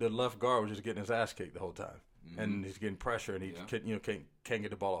the left guard was just getting his ass kicked the whole time and he's getting pressure and he can't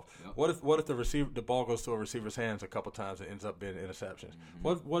get the ball off? Yep. What if the ball goes to a receiver's hands a couple times and ends up being interceptions?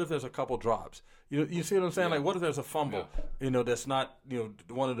 What if there's a couple drops? You see what I'm saying? Yeah. Like, what if there's a fumble? Yeah. That's not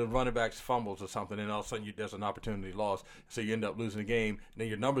one of the running backs fumbles or something, and all of a sudden there's an opportunity lost, so you end up losing the game. And then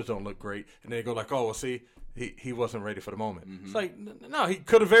your numbers don't look great, and then you go like, oh, well, see, he wasn't ready for the moment. It's like, no, he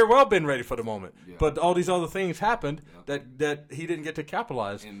could have very well been ready for the moment, but all these other things happened that he didn't get to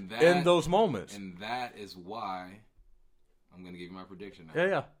capitalize in those moments. And that is why I'm going to give you my prediction now.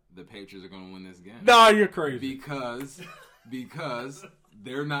 Yeah. The Patriots are going to win this game. No, you're crazy. Because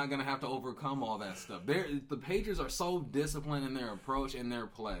they're not going to have to overcome all that stuff. The Patriots are so disciplined in their approach and their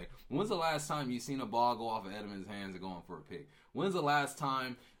play. When's the last time you seen a ball go off of Edmonds' hands and going for a pick? When's the last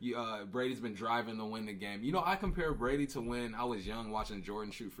time Brady's been driving to win the game? I compare Brady to when I was young watching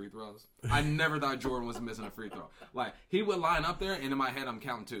Jordan shoot free throws. I never thought Jordan was missing a free throw. Like, he would line up there, and in my head, I'm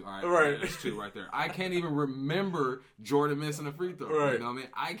counting 2. All right, there's 2 right there. I can't even remember Jordan missing a free throw. Right. You know what I mean?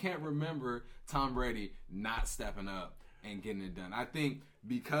 I can't remember Tom Brady not stepping up and getting it done. I think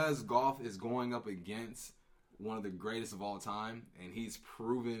because Gonk is going up against one of the greatest of all time, and he's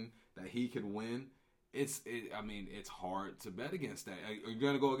proven that he could win, it's hard to bet against that. You're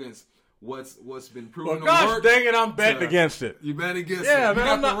going to go against what's been proven to gosh work. Dang it, I'm betting against it. You bet against it? Yeah, You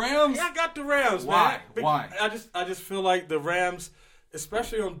man. got the Rams? Yeah, I got the Rams, Why? man. Why? I just feel like the Rams,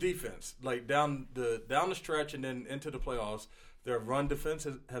 especially on defense, like down the stretch and then into the playoffs, their run defense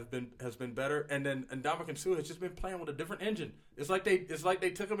has been better, and then Ndamukong Suh has just been playing with a different engine. It's like they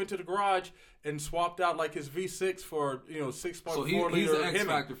took him into the garage and swapped out like his V6 for 6.4 So liter. he's an X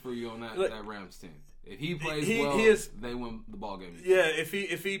factor for you on that Rams team. If he plays they win the ball game. Yeah, if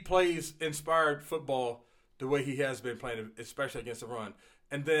he plays inspired football the way he has been playing, especially against the run,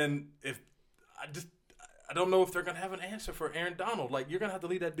 and then I don't know if they're gonna have an answer for Aaron Donald. Like, you're gonna have to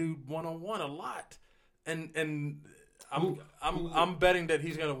lead that dude one-on-one a lot, and I'm betting that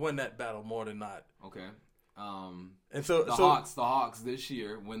he's going to win that battle more than not. Okay. And so the Hawks this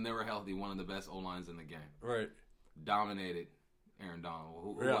year, when they were healthy, one of the best O-lines in the game. Right. Dominated Aaron Donald.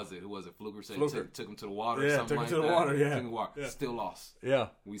 Who was it? Fluker said took him to the water. Yeah, or something took him like to the that. water. Yeah. Took him to the water. Yeah. Still lost. Yeah.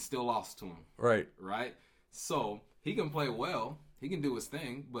 We still lost to him. Right. Right. So he can play well. He can do his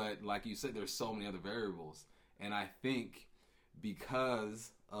thing. But like you said, there's so many other variables. And I think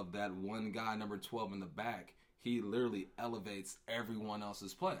because of that one guy, number 12 in the back, he literally elevates everyone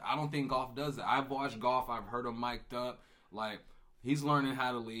else's play. I don't think Gonk does that. I've watched Gonk. I've heard him mic'd up. Like, he's learning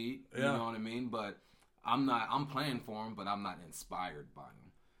how to lead. You know what I mean? But I'm playing for him, but I'm not inspired by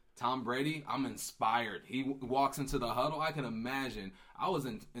him. Tom Brady, I'm inspired. He walks into the huddle. I can imagine. I was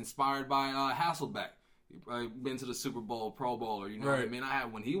inspired by Hasselbeck. I've been to the Super Bowl, Pro Bowler. You know what I mean?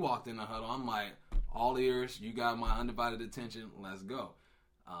 When he walked in the huddle, I'm like, all ears, you got my undivided attention. Let's go.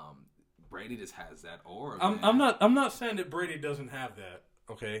 Brady just has that aura. I'm not saying that Brady doesn't have that.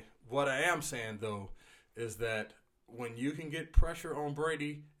 Okay, what I am saying though is that when you can get pressure on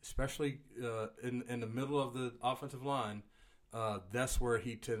Brady, especially in the middle of the offensive line, that's where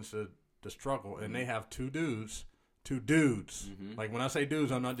he tends to struggle. And they have two dudes. Mm-hmm. Like when I say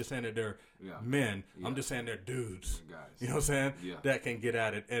dudes, I'm not just saying that they're men. Yeah. I'm just saying they're dudes. Guys. You know what I'm saying? Yeah. That can get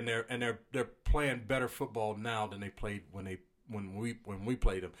at it, and they're playing better football now than they played when we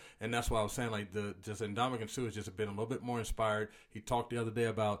played them. And that's why I was saying like Ndamukong Suh has just been a little bit more inspired. He talked the other day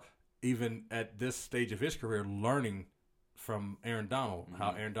about even at this stage of his career learning from Aaron Donald,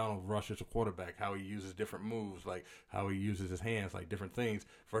 how Aaron Donald rushes a quarterback, how he uses different moves, like how he uses his hands, like different things,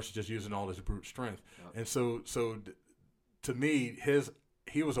 versus just using all his brute strength. Yep. And so to me,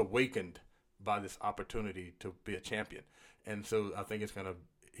 he was awakened by this opportunity to be a champion, and so I think he's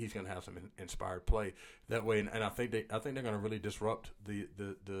gonna have some inspired play that way, and I think they're gonna really disrupt the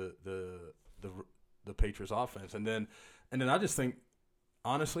Patriots offense, and then I just think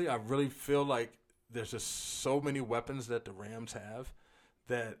honestly, I really feel like there's just so many weapons that the Rams have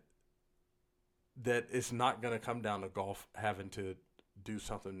that it's not going to come down to Goff having to do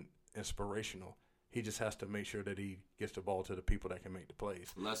something inspirational. He just has to make sure that he gets the ball to the people that can make the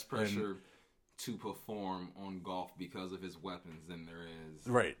plays. Less pressure to perform on Goff because of his weapons than there is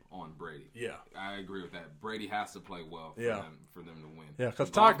on Brady. Yeah. I agree with that. Brady has to play well for them to win. Yeah, because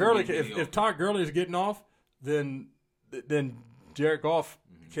Todd Gurley, if Todd Gurley is getting off, then Jared Goff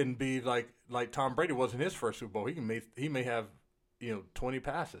can be like Tom Brady was in his first Super Bowl. He may have 20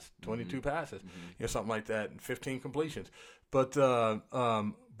 passes, 22 passes, something like that, and 15 completions. But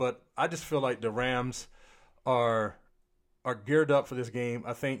I just feel like the Rams are geared up for this game.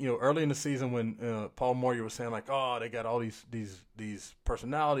 I think early in the season when Paul Moyer was saying like, oh, they got all these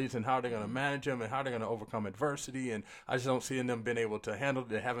personalities and how they're going to manage them and how they're going to overcome adversity, and I just don't see them being able to handle it.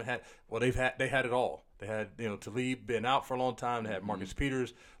 They haven't had they had it all. They had Talib been out for a long time. They had Marcus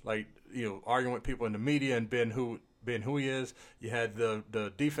Peters arguing with people in the media and being who he is. You had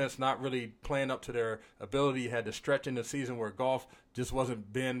the defense not really playing up to their ability. You had the stretch in the season where Goff just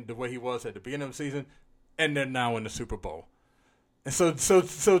wasn't been the way he was at the beginning of the season, and they're now in the Super Bowl. And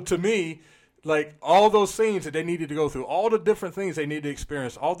so to me, like all those things that they needed to go through, all the different things they needed to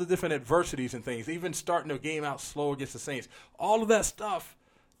experience, all the different adversities and things, even starting the game out slow against the Saints, all of that stuff,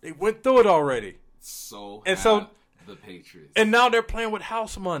 they went through it already. So the Patriots, and now they're playing with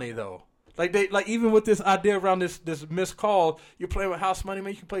house money though. Like even with this idea around this missed call, you're playing with house money,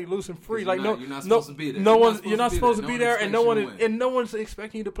 man. You can play loose and free. Like you're not supposed to be there. You're not supposed to be there, and no one's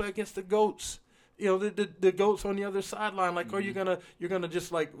expecting you to play against the GOATs. The GOATs on the other sideline. Like, you're gonna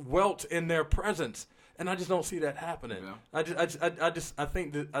just like welt in their presence, and I just don't see that happening. Yeah. I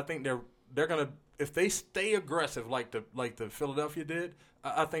think they're gonna, if they stay aggressive like the Philadelphia did,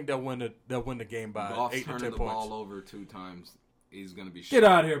 I think they'll win the game by Goff's 8 to 10 turning the points. ball over 2 times. He's gonna be. Get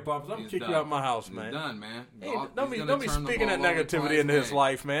out of here, Bumps! I'm gonna kick you out of my house, He's man. Done, man. Hey, don't be speaking that negativity into his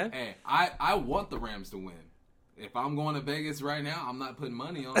life, man. Hey, I want the Rams to win. If I'm going to Vegas right now, I'm not putting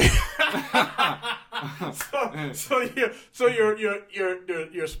money on it. So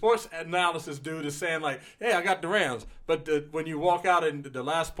your sports analysis dude is saying like, hey, I got the Rams, but when you walk out and the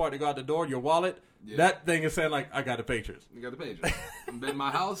last part to go out the door, your wallet, that thing is saying like, I got the Patriots. You got the Patriots. I'm betting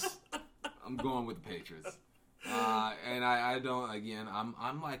my house. I'm going with the Patriots. And I don't. Again,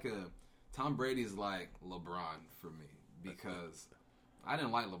 I'm like Tom Brady's like LeBron for me because I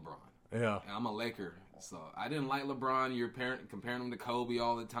didn't like LeBron. Yeah, and I'm a Laker, so I didn't like LeBron. You're comparing him to Kobe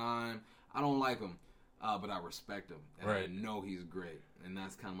all the time. I don't like him, but I respect him, and I know he's great. And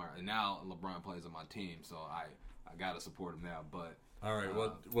that's kind of my. And now LeBron plays on my team, so I gotta support him now. But all right,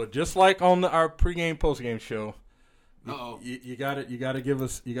 well, just like on our pregame postgame show. You got it. You got to give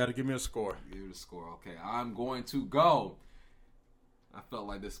me a score. Give it a score. Okay, I'm going to go. I felt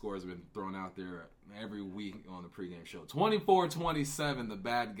like this score has been thrown out there every week on the pregame show. 24-27, the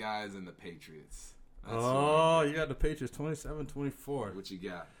bad guys and the Patriots. You got the Patriots 27-24. What you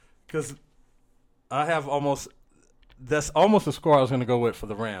got? Because I have that's almost the score I was going to go with for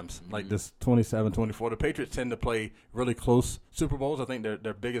the Rams, like this 27-24. The Patriots tend to play really close Super Bowls. I think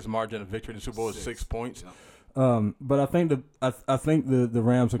their biggest margin of victory in the Super Bowl is 6 points. Yep. But I think the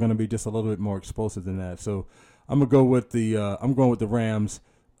Rams are going to be just a little bit more explosive than that. So I'm going to go with the Rams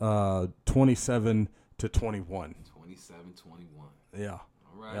 27-21. 27-21. Yeah. All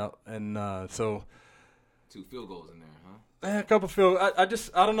right. Yeah. And so 2 field goals in there, huh? A couple field. I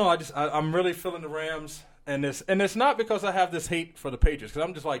don't know. I'm really feeling the Rams. And it's not because I have this hate for the Patriots, because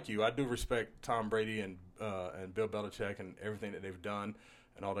I'm just like you. I do respect Tom Brady and Bill Belichick and everything that they've done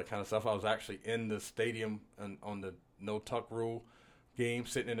and all that kind of stuff. I was actually in the stadium on the no tuck rule game,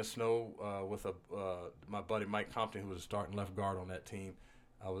 sitting in the snow with my buddy Mike Compton, who was a starting left guard on that team.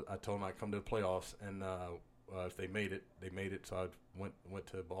 I told him I'd come to the playoffs, and if they made it, they made it. So I went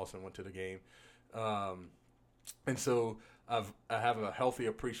to Boston, went to the game. And so I have a healthy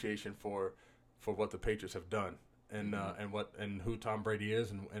appreciation for what the Patriots have done and who Tom Brady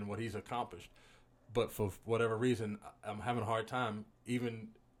is and what he's accomplished. But for whatever reason, I'm having a hard time.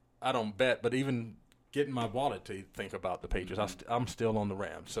 I don't bet, but even getting my wallet to think about the Patriots. I'm still on the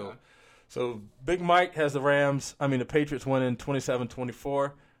Rams. So Big Mike has the the Patriots winning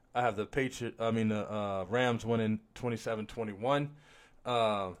 27-24. I have the Rams winning 27-21.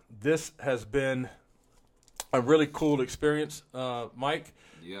 This has been a really cool experience, Mike.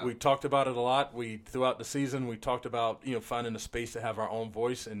 Yeah. We talked about it a lot. Throughout the season, we talked about finding a space to have our own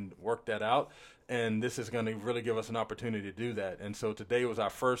voice and work that out. And this is going to really give us an opportunity to do that. And so today was our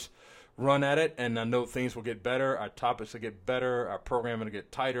first run at it, and I know things will get better. Our topics will get better. Our programming will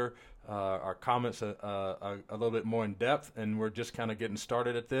get tighter. Our comments are a little bit more in depth, and we're just kind of getting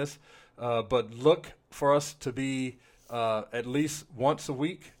started at this. But look for us to be at least once a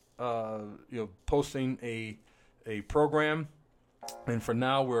week, posting a program. And for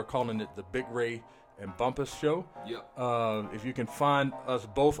now, we're calling it the Big Ray and Bumpus Show. Yep. If you can find us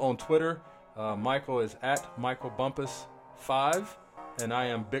both on Twitter, Michael is at Michael Bumpus 5. And I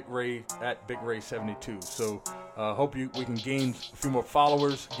am Big Ray at Big Ray 72. So hope we can gain a few more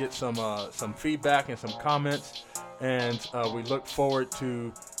followers, get some feedback and some comments, and we look forward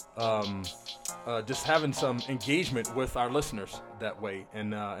to just having some engagement with our listeners that way.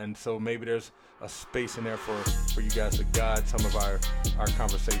 And so maybe there's a space in there for you guys to guide some of our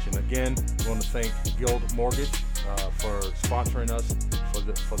conversation. Again, I want to thank Guild Mortgage for sponsoring us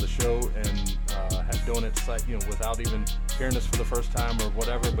for the show and doing it without even hearing us for the first time or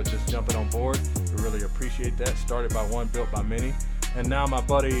whatever, but just jumping on board. We really appreciate that. Started by one, built by many. And now my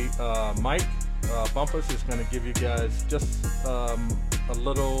buddy Mike Bumpus is going to give you guys just a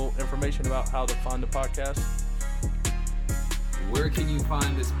little information about how to find the podcast. Where can you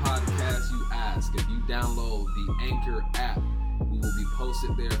find this podcast, you ask? If you download the Anchor app, we will be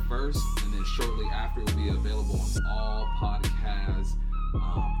posted there first, and then shortly after it will be available on all podcast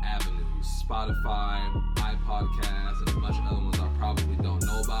avenues, Spotify, iPodcast, and a bunch of other ones I probably don't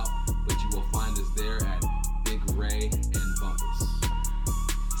know about, but you will find us there at Big Ray and Bumpus.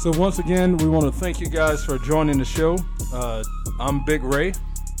 So once again, we want to thank you guys for joining the show. I'm Big Ray. This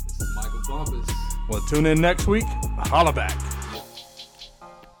is Michael Bumpus. Well, tune in next week. Holla back.